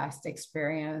per past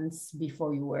experience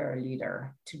before you were a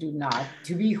leader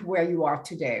to be where you are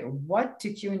today? What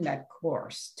took you in that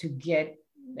course to get,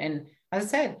 and as I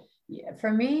said,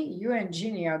 for me, you and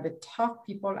Jeannie are the top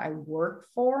people I work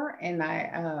for, and I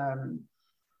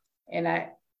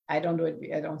don't do it.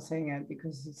 I don't say it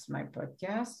because it's my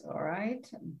podcast. All right.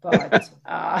 But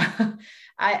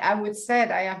I would say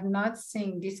I have not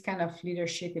seen this kind of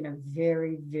leadership in a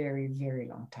very, very, very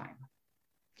long time.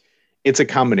 It's a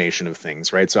combination of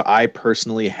things, right? So I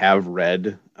personally have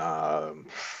read, I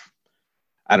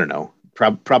don't know,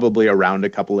 probably around a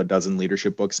couple of dozen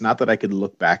leadership books. Not that I could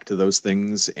look back to those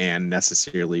things and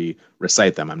necessarily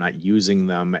recite them. I'm not using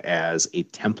them as a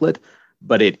template,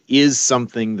 but it is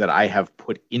something that I have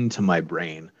put into my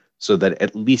brain so that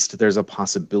at least there's a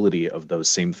possibility of those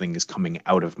same things coming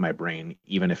out of my brain,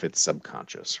 even if it's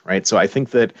subconscious, right? So I think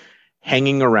that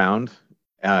hanging around,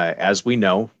 as we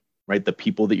know, right, the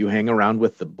people that you hang around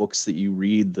with, the books that you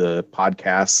read, the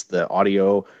podcasts, the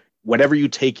audio, whatever you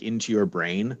take into your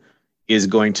brain is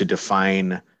going to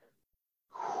define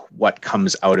what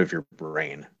comes out of your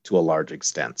brain to a large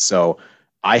extent. So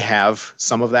I have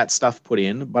some of that stuff put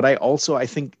in, but I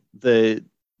think the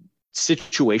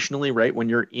situationally, right, when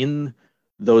you're in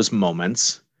those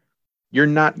moments, you're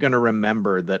not going to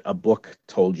remember that a book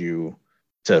told you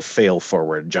to fail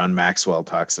forward. John Maxwell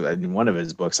talks about in one of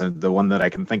his books, and the one that I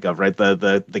can think of, right?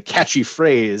 The catchy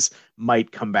phrase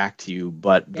might come back to you,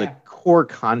 but the core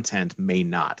content may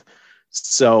not.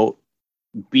 So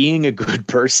being a good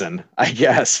person, I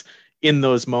guess, in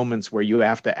those moments where you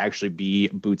have to actually be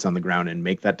boots on the ground and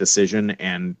make that decision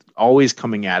and always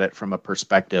coming at it from a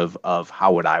perspective of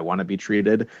how would I want to be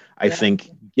treated, I think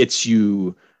gets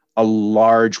you a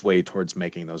large way towards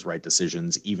making those right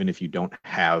decisions, even if you don't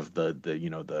have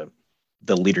the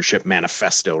leadership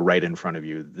manifesto right in front of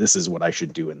you. This is what I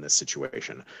should do in this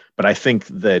situation. But I think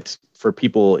that for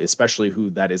people, especially who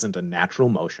that isn't a natural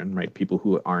motion, right? People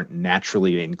who aren't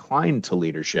naturally inclined to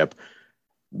leadership,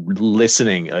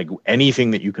 listening, like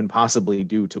anything that you can possibly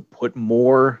do to put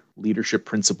more leadership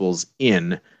principles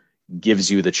in gives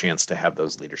you the chance to have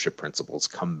those leadership principles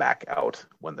come back out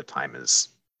when the time is,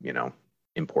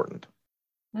 important.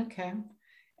 Okay.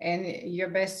 And you're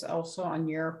based also on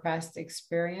your past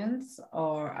experience,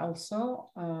 or also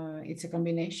it's a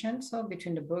combination, so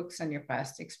between the books and your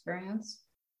past experience?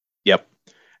 Yep.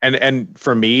 And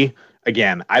for me,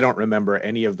 again, I don't remember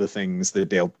any of the things that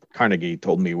Dale Carnegie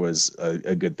told me was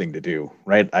a good thing to do,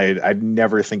 right? I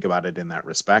never think about it in that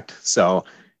respect. So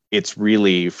it's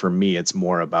really, for me, it's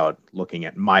more about looking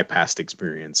at my past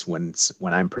experience when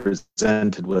I'm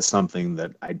presented with something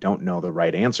that I don't know the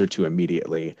right answer to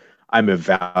immediately. I'm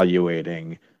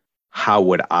evaluating how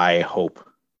would I hope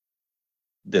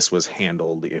this was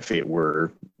handled if it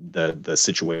were the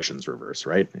situation's reverse,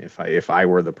 right? If I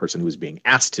were the person who was being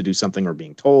asked to do something or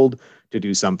being told to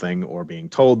do something or being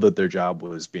told that their job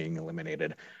was being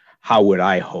eliminated, how would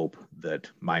I hope that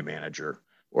my manager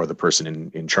or the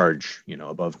person in charge,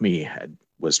 above me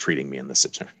was treating me in this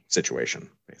situation,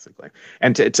 basically.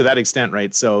 And to that extent,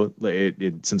 right? So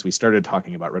since we started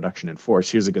talking about reduction in force,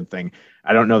 here's a good thing.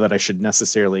 I don't know that I should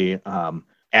necessarily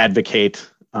advocate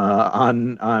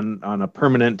on a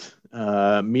permanent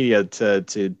media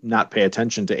to not pay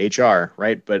attention to HR,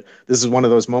 right? But this is one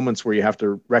of those moments where you have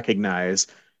to recognize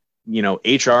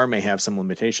HR may have some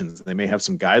limitations. They may have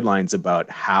some guidelines about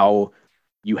how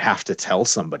you have to tell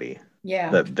somebody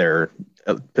Yeah. that their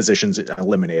position's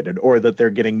eliminated, or that they're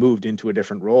getting moved into a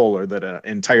different role, or that an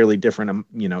entirely different,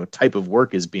 type of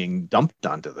work is being dumped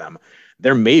onto them.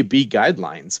 There may be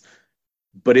guidelines,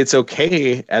 but it's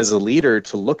okay as a leader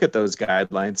to look at those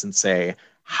guidelines and say,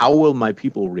 how will my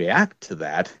people react to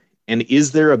that? And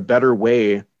is there a better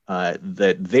way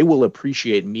that they will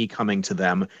appreciate me coming to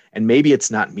them? And maybe it's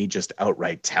not me just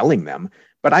outright telling them,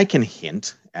 but I can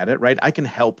hint at it, right? I can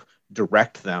help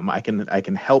direct them. I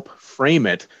can help frame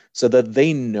it so that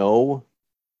they know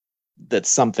that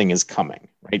something is coming,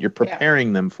 right? You're Yeah.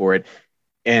 preparing them for it.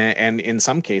 And in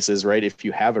some cases, right, if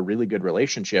you have a really good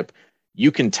relationship,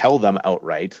 you can tell them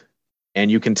outright,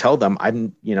 and you can tell them,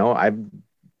 I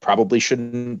probably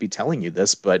shouldn't be telling you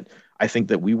this, but I think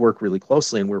that we work really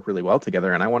closely and work really well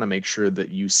together. And I want to make sure that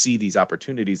you see these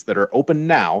opportunities that are open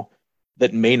now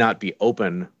that may not be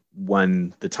open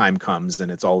when the time comes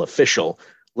and it's all official.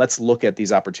 Let's look at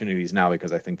these opportunities now,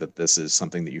 because I think that this is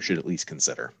something that you should at least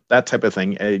consider. That type of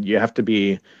thing. You have to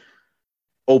be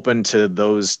open to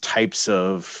those types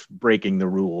of breaking the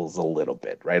rules a little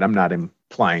bit, right? I'm not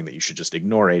implying that you should just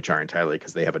ignore HR entirely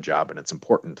because they have a job and it's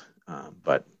important.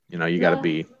 But you got to No,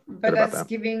 be but good about that's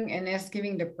that.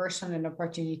 giving the person an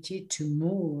opportunity to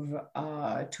move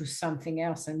to something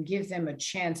else and give them a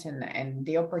chance and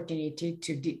the opportunity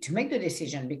to make the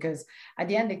decision, because at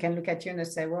the end they can look at you and they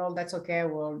say, well, that's okay,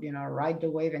 we'll ride the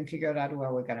wave and figure out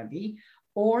where we're gonna be,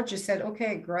 or just said,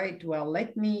 okay, great, well,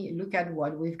 let me look at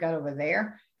what we've got over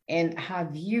there and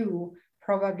have you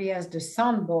probably as the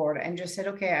soundboard and just said,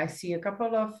 okay, I see a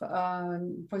couple of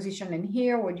position in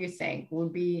here. What do you think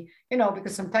would be,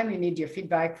 because sometimes you need your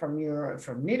feedback from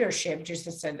leadership, just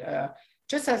as said,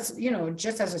 just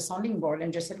as a sounding board,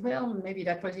 and just said, well, maybe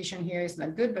that position here is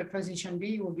not good, but position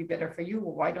B will be better for you.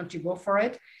 Why don't you go for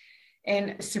it?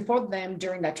 And support them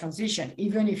during that transition,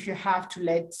 even if you have to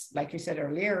let, like you said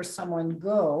earlier, someone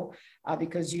go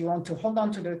because you want to hold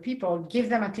on to the people, give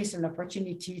them at least an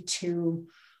opportunity to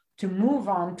move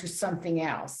on to something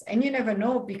else. And you never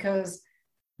know, because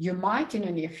you might in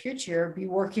the near future be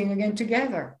working again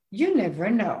together. You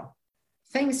never know.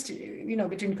 Things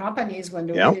between companies, when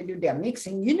the way Yeah. they do their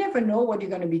mixing, you never know what you're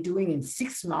going to be doing in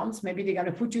 6 months. Maybe they're going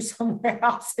to put you somewhere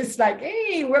else. It's like,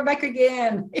 hey, we're back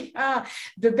again. Yeah,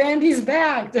 the band is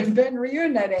back, the band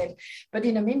reunited. But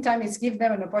in the meantime, it's give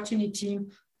them an opportunity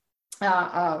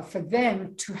for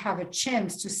them to have a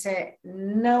chance to say,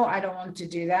 no, I don't want to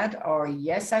do that, or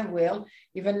yes, I will,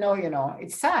 even though,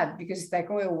 it's sad because it's like,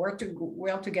 oh, we work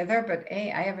well together, but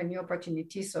hey, I have a new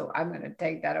opportunity, so I'm going to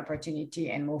take that opportunity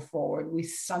and move forward with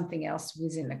something else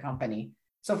within the company.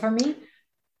 So for me,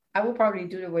 I will probably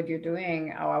do what you're doing,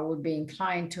 or I would be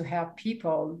inclined to help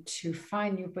people to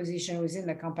find new position within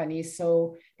the company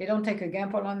so they don't take a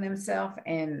gamble on themselves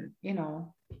and,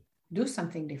 do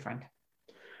something different.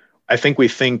 I think we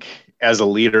think as a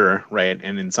leader, right?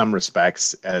 And in some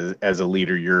respects, as a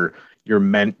leader, you're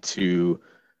meant to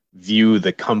view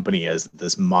the company as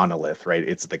this monolith, right?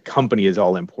 It's the company is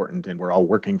all important, and we're all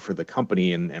working for the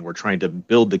company, and we're trying to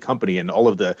build the company, and all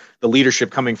of the leadership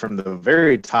coming from the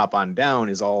very top on down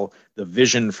is all the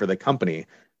vision for the company.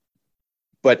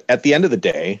 But at the end of the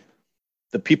day,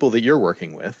 the people that you're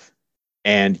working with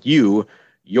and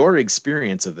your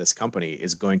experience of this company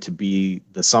is going to be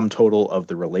the sum total of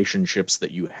the relationships that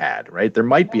you had, right? There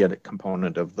might be a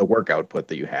component of the work output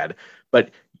that you had, but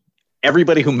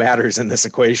everybody who matters in this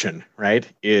equation, right,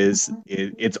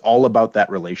 it's all about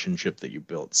that relationship that you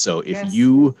built. So if Yes.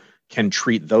 you can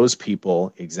treat those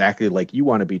people exactly like you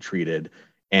want to be treated,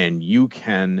 and you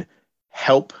can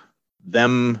help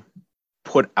them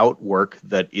put out work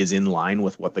that is in line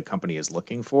with what the company is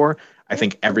looking for, I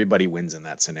think everybody wins in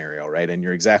that scenario, right? And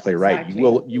you're exactly right. You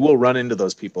Exactly. will run into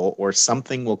those people, or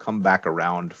something will come back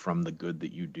around from the good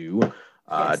that you do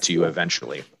Yes. to you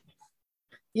eventually.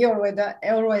 He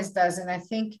always does, and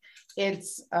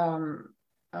it's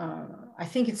I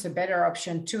think it's a better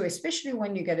option too, especially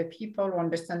when you get a people who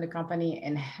understand the company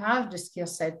and have the skill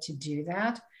set to do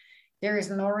that. There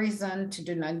is no reason to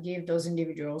do not give those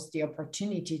individuals the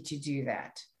opportunity to do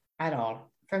that at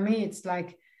all. For me, it's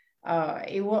like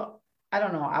it will. I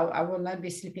don't know. I will not be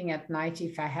sleeping at night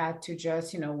if I had to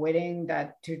just, waiting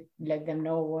that to let them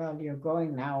know, well, you're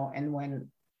going now. And when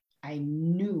I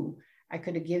knew I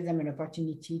could give them an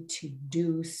opportunity to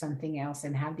do something else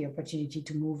and have the opportunity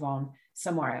to move on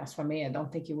somewhere else. For me, I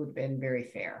don't think it would have been very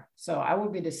fair. So I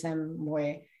would be the same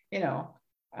way,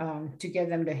 to give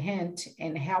them the hint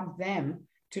and help them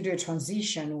to do a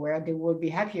transition where they will be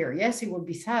happier. Yes, it will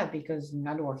be sad because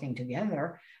not working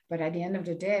together, but at the end of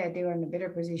the day, they were in a better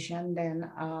position than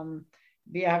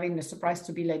be having the surprise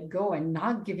to be let go and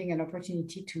not giving an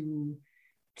opportunity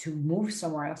to move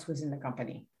somewhere else within the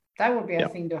company. That would be, I Yeah.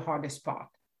 think, the hardest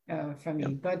part for me.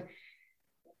 Yeah. But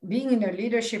being in a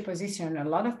leadership position,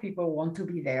 a lot of people want to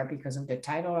be there because of the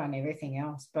title and everything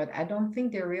else, but I don't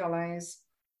think they realize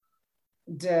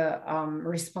the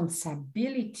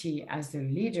responsibility as the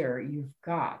leader you've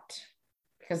got,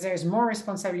 because there's more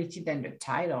responsibility than the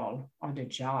title or the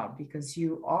job, because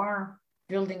you are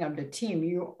building up the team.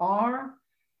 You are,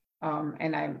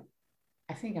 and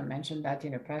I think I mentioned that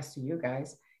in the past to you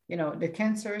guys, the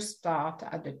cancers start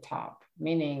at the top,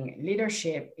 meaning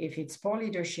leadership. If it's poor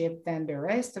leadership, then the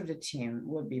rest of the team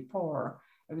will be poor,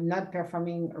 not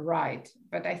performing right.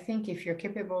 But I think if you're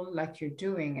capable, like you're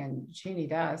doing, and Jeannie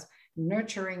does,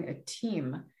 nurturing a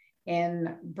team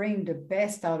and bring the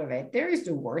best out of it. There is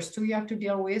the worst who you have to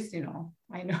deal with,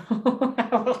 I know I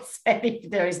will say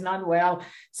if there is not, well,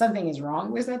 something is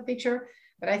wrong with that picture.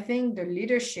 But I think the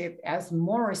leadership has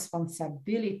more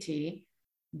responsibility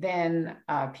than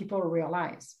people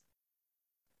realize.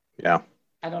 Yeah.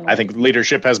 I don't I know. think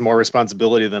leadership has more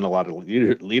responsibility than a lot of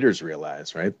leaders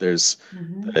realize, right? There's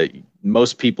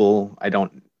most people,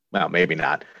 well, maybe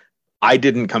not. I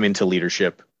didn't come into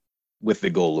leadership with the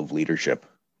goal of leadership,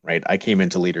 right? I came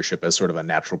into leadership as sort of a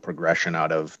natural progression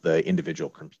out of the individual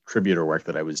contributor work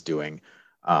that I was doing.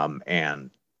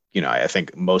 And, I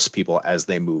think most people, as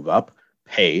they move up,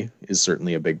 pay is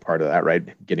certainly a big part of that, right?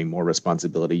 Getting more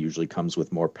responsibility usually comes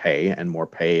with more pay, and more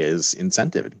pay is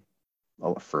incentive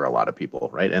for a lot of people,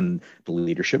 right? And the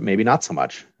leadership, maybe not so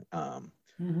much.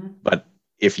 But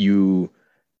if you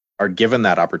are given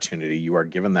that opportunity, you are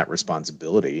given that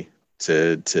responsibility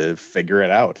to figure it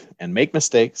out and make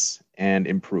mistakes and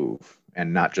improve,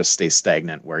 and not just stay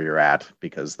stagnant where you're at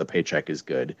because the paycheck is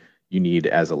good. You need,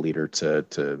 as a leader,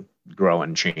 to grow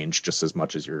and change just as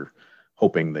much as you're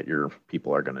hoping that your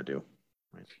people are going to do.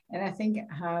 Right? And I think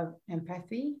have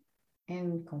empathy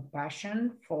and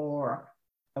compassion for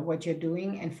what you're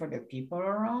doing and for the people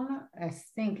around. I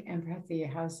think empathy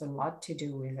has a lot to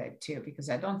do with it too,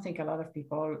 because I don't think a lot of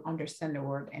people understand the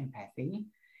word empathy.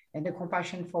 And the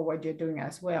compassion for what you're doing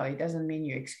as well. It doesn't mean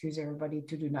you excuse everybody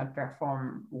to do not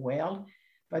perform well,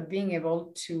 but being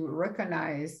able to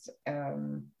recognize,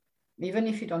 even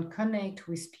if you don't connect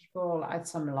with people at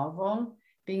some level,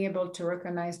 being able to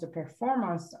recognize the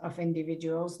performance of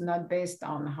individuals, not based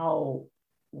on how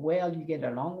well you get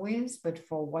along with, but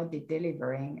for what they're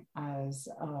delivering as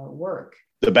work.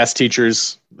 The best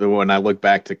teachers, when I look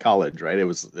back to college, right, it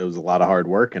was a lot of hard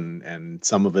work, and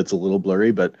some of it's a little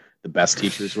blurry, but the best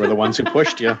teachers were the ones who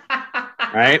pushed you,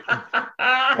 right?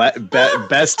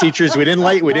 Best teachers, we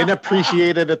didn't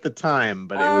appreciate it at the time,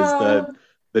 but it was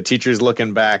the teachers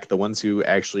looking back, the ones who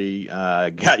actually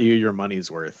got you your money's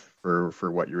worth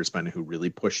for what you were spending, who really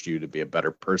pushed you to be a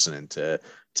better person and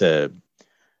to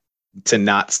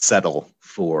not settle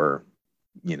for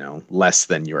less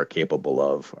than you're capable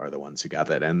of, are the ones who got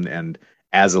that. And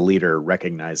as a leader,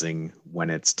 recognizing when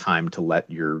it's time to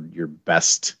let your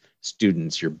best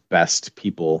students, your best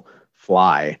people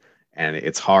fly. And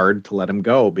it's hard to let them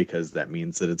go because that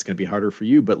means that it's going to be harder for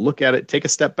you. But look at it, take a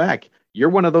step back. You're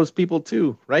one of those people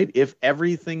too, right? If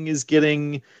everything is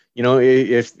getting,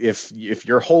 if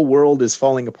your whole world is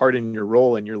falling apart in your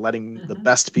role and you're letting the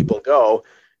best people go,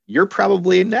 you're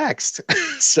probably next.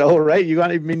 So, right.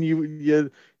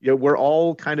 We're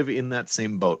all kind of in that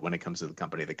same boat when it comes to the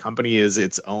company. The company is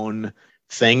its own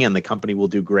thing, and the company will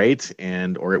do great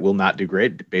or it will not do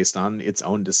great based on its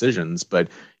own decisions. But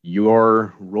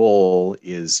your role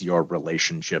is your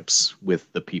relationships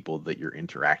with the people that you're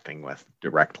interacting with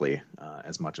directly,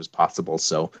 as much as possible.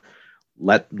 So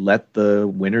let the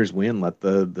winners win. Let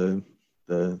the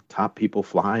top people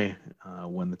fly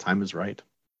when the time is right.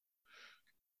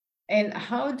 And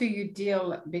how do you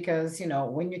deal, because,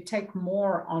 when you take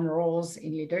more on roles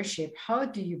in leadership, how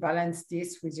do you balance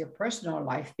this with your personal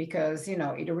life? Because,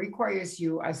 it requires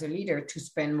you as a leader to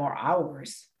spend more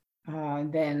hours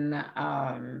than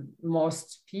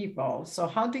most people. So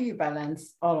how do you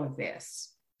balance all of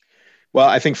this? Well,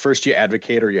 I think first you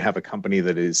advocate, or you have a company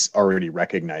that is already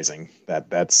recognizing that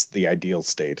that's the ideal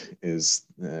state, is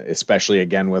especially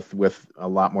again with a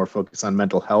lot more focus on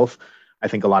mental health. I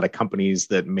think a lot of companies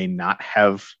that may not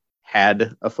have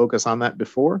had a focus on that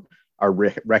before are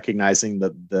recognizing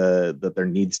that there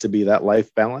needs to be that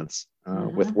life balance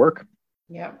with work.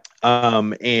 Yeah.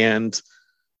 And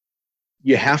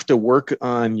you have to work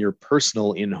on your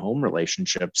personal in-home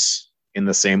relationships in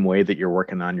the same way that you're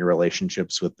working on your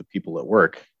relationships with the people at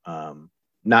work.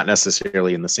 Not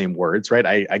necessarily in the same words, right?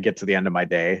 I get to the end of my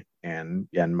day And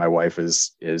my wife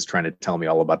is trying to tell me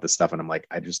all about this stuff, and I'm like,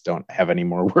 I just don't have any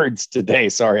more words today.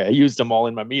 Sorry, I used them all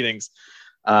in my meetings.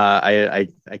 I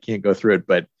can't go through it,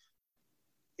 but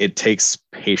it takes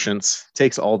patience,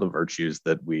 takes all the virtues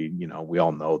that we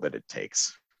all know that it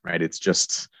takes, right? It's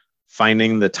just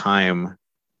finding the time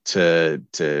to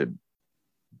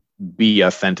be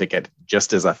authentic at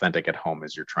just as authentic at home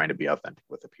as you're trying to be authentic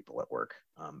with the people at work.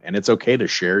 And it's okay to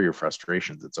share your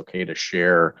frustrations. It's okay to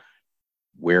share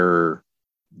where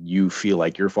you feel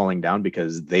like you're falling down,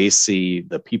 because they see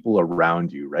the people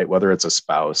around you, right? Whether it's a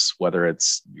spouse, whether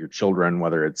it's your children,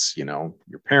 whether it's, your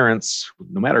parents,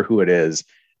 no matter who it is,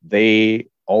 they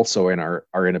also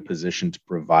are in a position to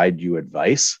provide you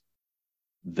advice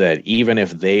that even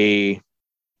if they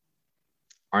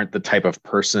aren't the type of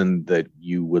person that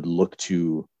you would look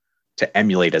to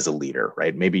emulate as a leader,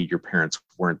 right? Maybe your parents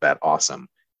weren't that awesome.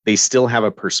 They still have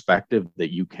a perspective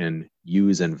that you can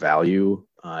use and value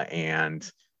and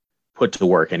put to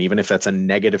work. And even if that's a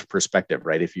negative perspective,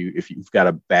 right? If you've got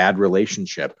a bad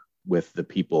relationship with the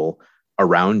people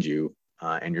around you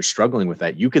and you're struggling with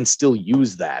that, you can still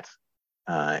use that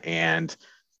and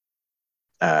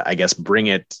I guess bring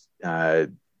it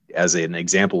as an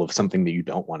example of something that you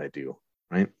don't want to do.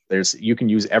 Right? You can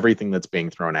use everything that's being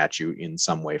thrown at you in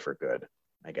some way for good,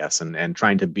 I guess, and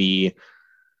trying to be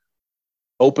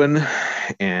open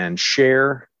and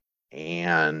share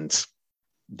and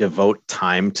devote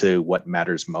time to what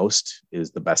matters most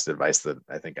is the best advice that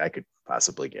I think I could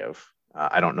possibly give.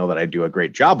 I don't know that I do a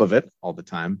great job of it all the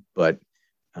time, but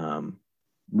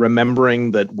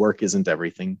remembering that work isn't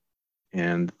everything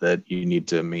and that you need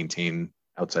to maintain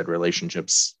outside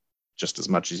relationships just as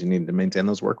much as you need to maintain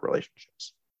those work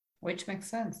relationships. Which makes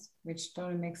sense. Which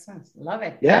totally makes sense. Love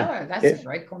it. Yeah. That's a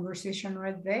great conversation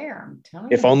right there. I'm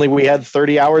telling you. If only we had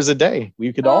 30 hours a day,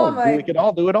 we could all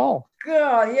do it all.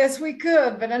 God, yes, we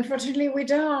could, but unfortunately we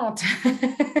don't.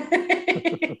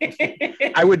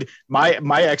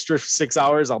 My extra 6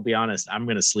 hours, I'll be honest, I'm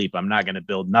going to sleep. I'm not going to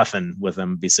build nothing with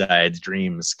them besides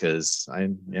dreams, because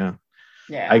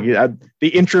the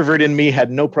introvert in me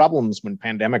had no problems when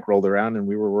pandemic rolled around and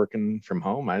we were working from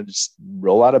home. I just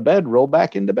roll out of bed, roll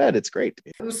back into bed. It's great.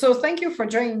 So thank you for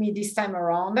joining me this time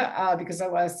around, because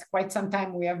it was quite some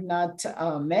time we have not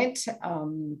met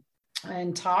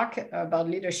and talk about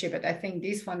leadership. But I think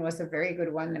this one was a very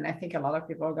good one. And I think a lot of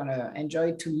people are going to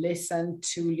enjoy to listen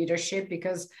to leadership,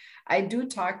 because I do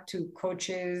talk to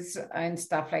coaches and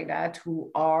stuff like that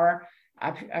who are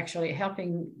actually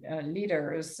helping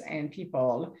leaders and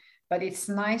people, but it's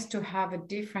nice to have a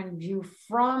different view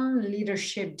from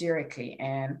leadership directly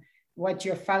and what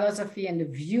your philosophy and the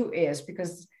view is,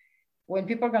 because when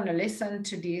people are going to listen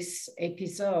to this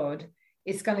episode,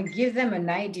 it's going to give them an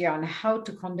idea on how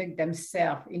to conduct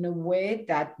themselves in a way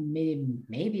that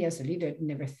maybe as a leader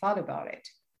never thought about it.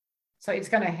 So it's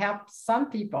going to help some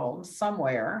people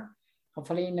somewhere,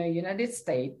 hopefully in the United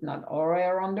States, not all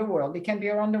around the world. It can be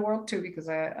around the world too, because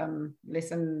I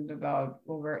listened about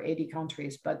over 80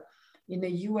 countries, but in the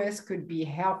US could be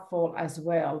helpful as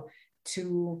well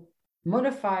to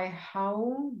modify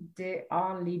how they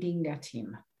are leading their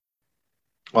team.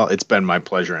 Well, it's been my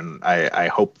pleasure, and I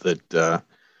hope that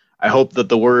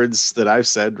the words that I've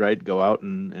said, right, go out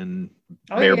and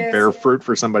bear fruit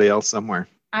for somebody else somewhere.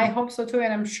 I hope so too,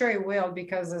 and I'm sure it will,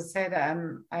 because as I said,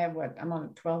 I'm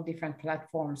on 12 different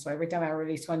platforms, so every time I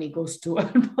release one, it goes to a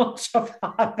bunch of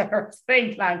other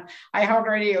things. Like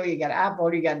iHeartRadio, you got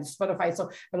Apple, you got Spotify,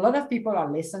 so a lot of people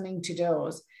are listening to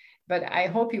those. But I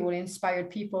hope it will inspire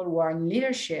people who are in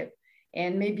leadership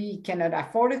and maybe cannot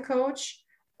afford a coach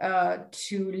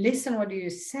to listen what you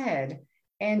said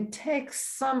and take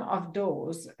some of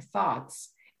those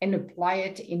thoughts and apply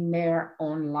it in their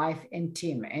own life and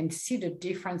team and see the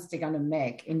difference they're going to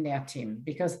make in their team.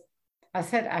 Because I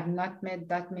said, I've not met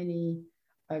that many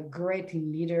great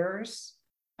leaders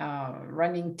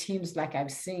running teams like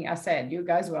I've seen. I said, you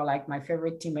guys were like my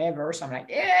favorite team ever. So I'm like,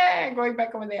 yeah, going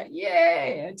back over there.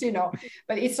 Yeah,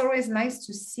 but it's always nice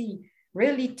to see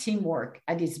really teamwork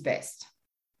at its best.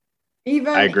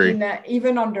 Even I agree.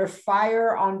 Even under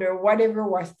fire, under whatever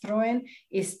was thrown,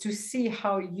 is to see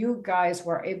how you guys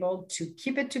were able to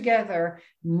keep it together,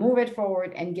 move it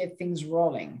forward, and get things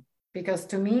rolling. Because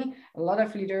to me, a lot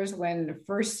of leaders, when the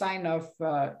first sign of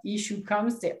issue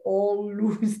comes, they all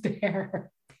lose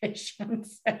their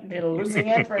patience and they're losing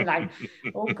it for like,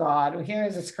 oh God, here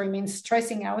is a screaming,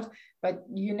 stressing out, but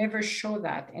you never show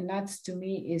that. And that's, to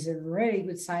me, is a really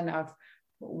good sign of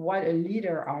what a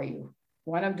leader are you.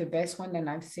 One of the best one that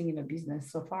I've seen in the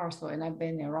business so far. So, and I've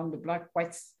been around the block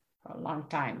quite a long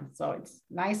time. So it's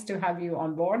nice to have you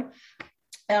on board.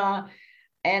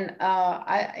 And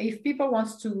if people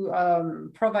wants to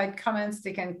provide comments,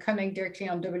 they can connect directly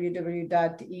on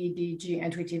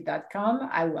www.edgintuitive.com.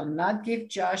 I will not give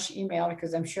Josh email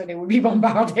because I'm sure they will be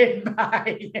bombarded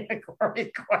by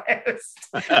requests.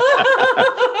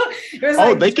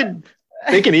 Oh, they can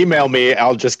email me.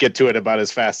 I'll just get to it about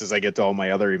as fast as I get to all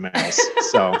my other emails.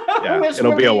 So yeah,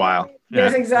 it'll be a while.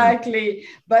 Yes, exactly.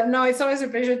 But no, it's always a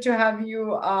pleasure to have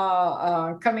you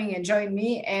coming and join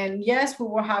me. And yes, we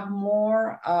will have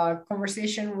more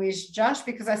conversation with Josh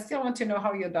because I still want to know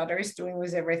how your daughter is doing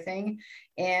with everything.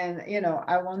 And,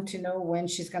 I want to know when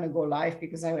she's going to go live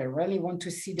because I really want to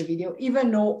see the video,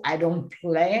 even though I don't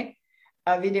play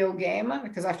a video game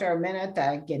because after a minute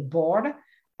I get bored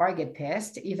or I get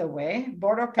pissed, either way,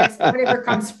 bored or pissed, whatever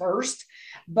comes first.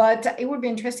 But it would be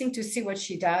interesting to see what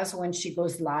she does when she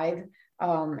goes live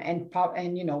and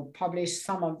publish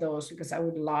some of those because I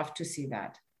would love to see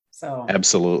that. So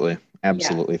absolutely.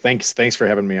 Yeah. Thanks for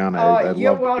having me on.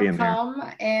 You're welcome,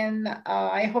 and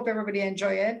I hope everybody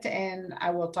enjoy it. And I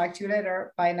will talk to you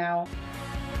later. Bye now.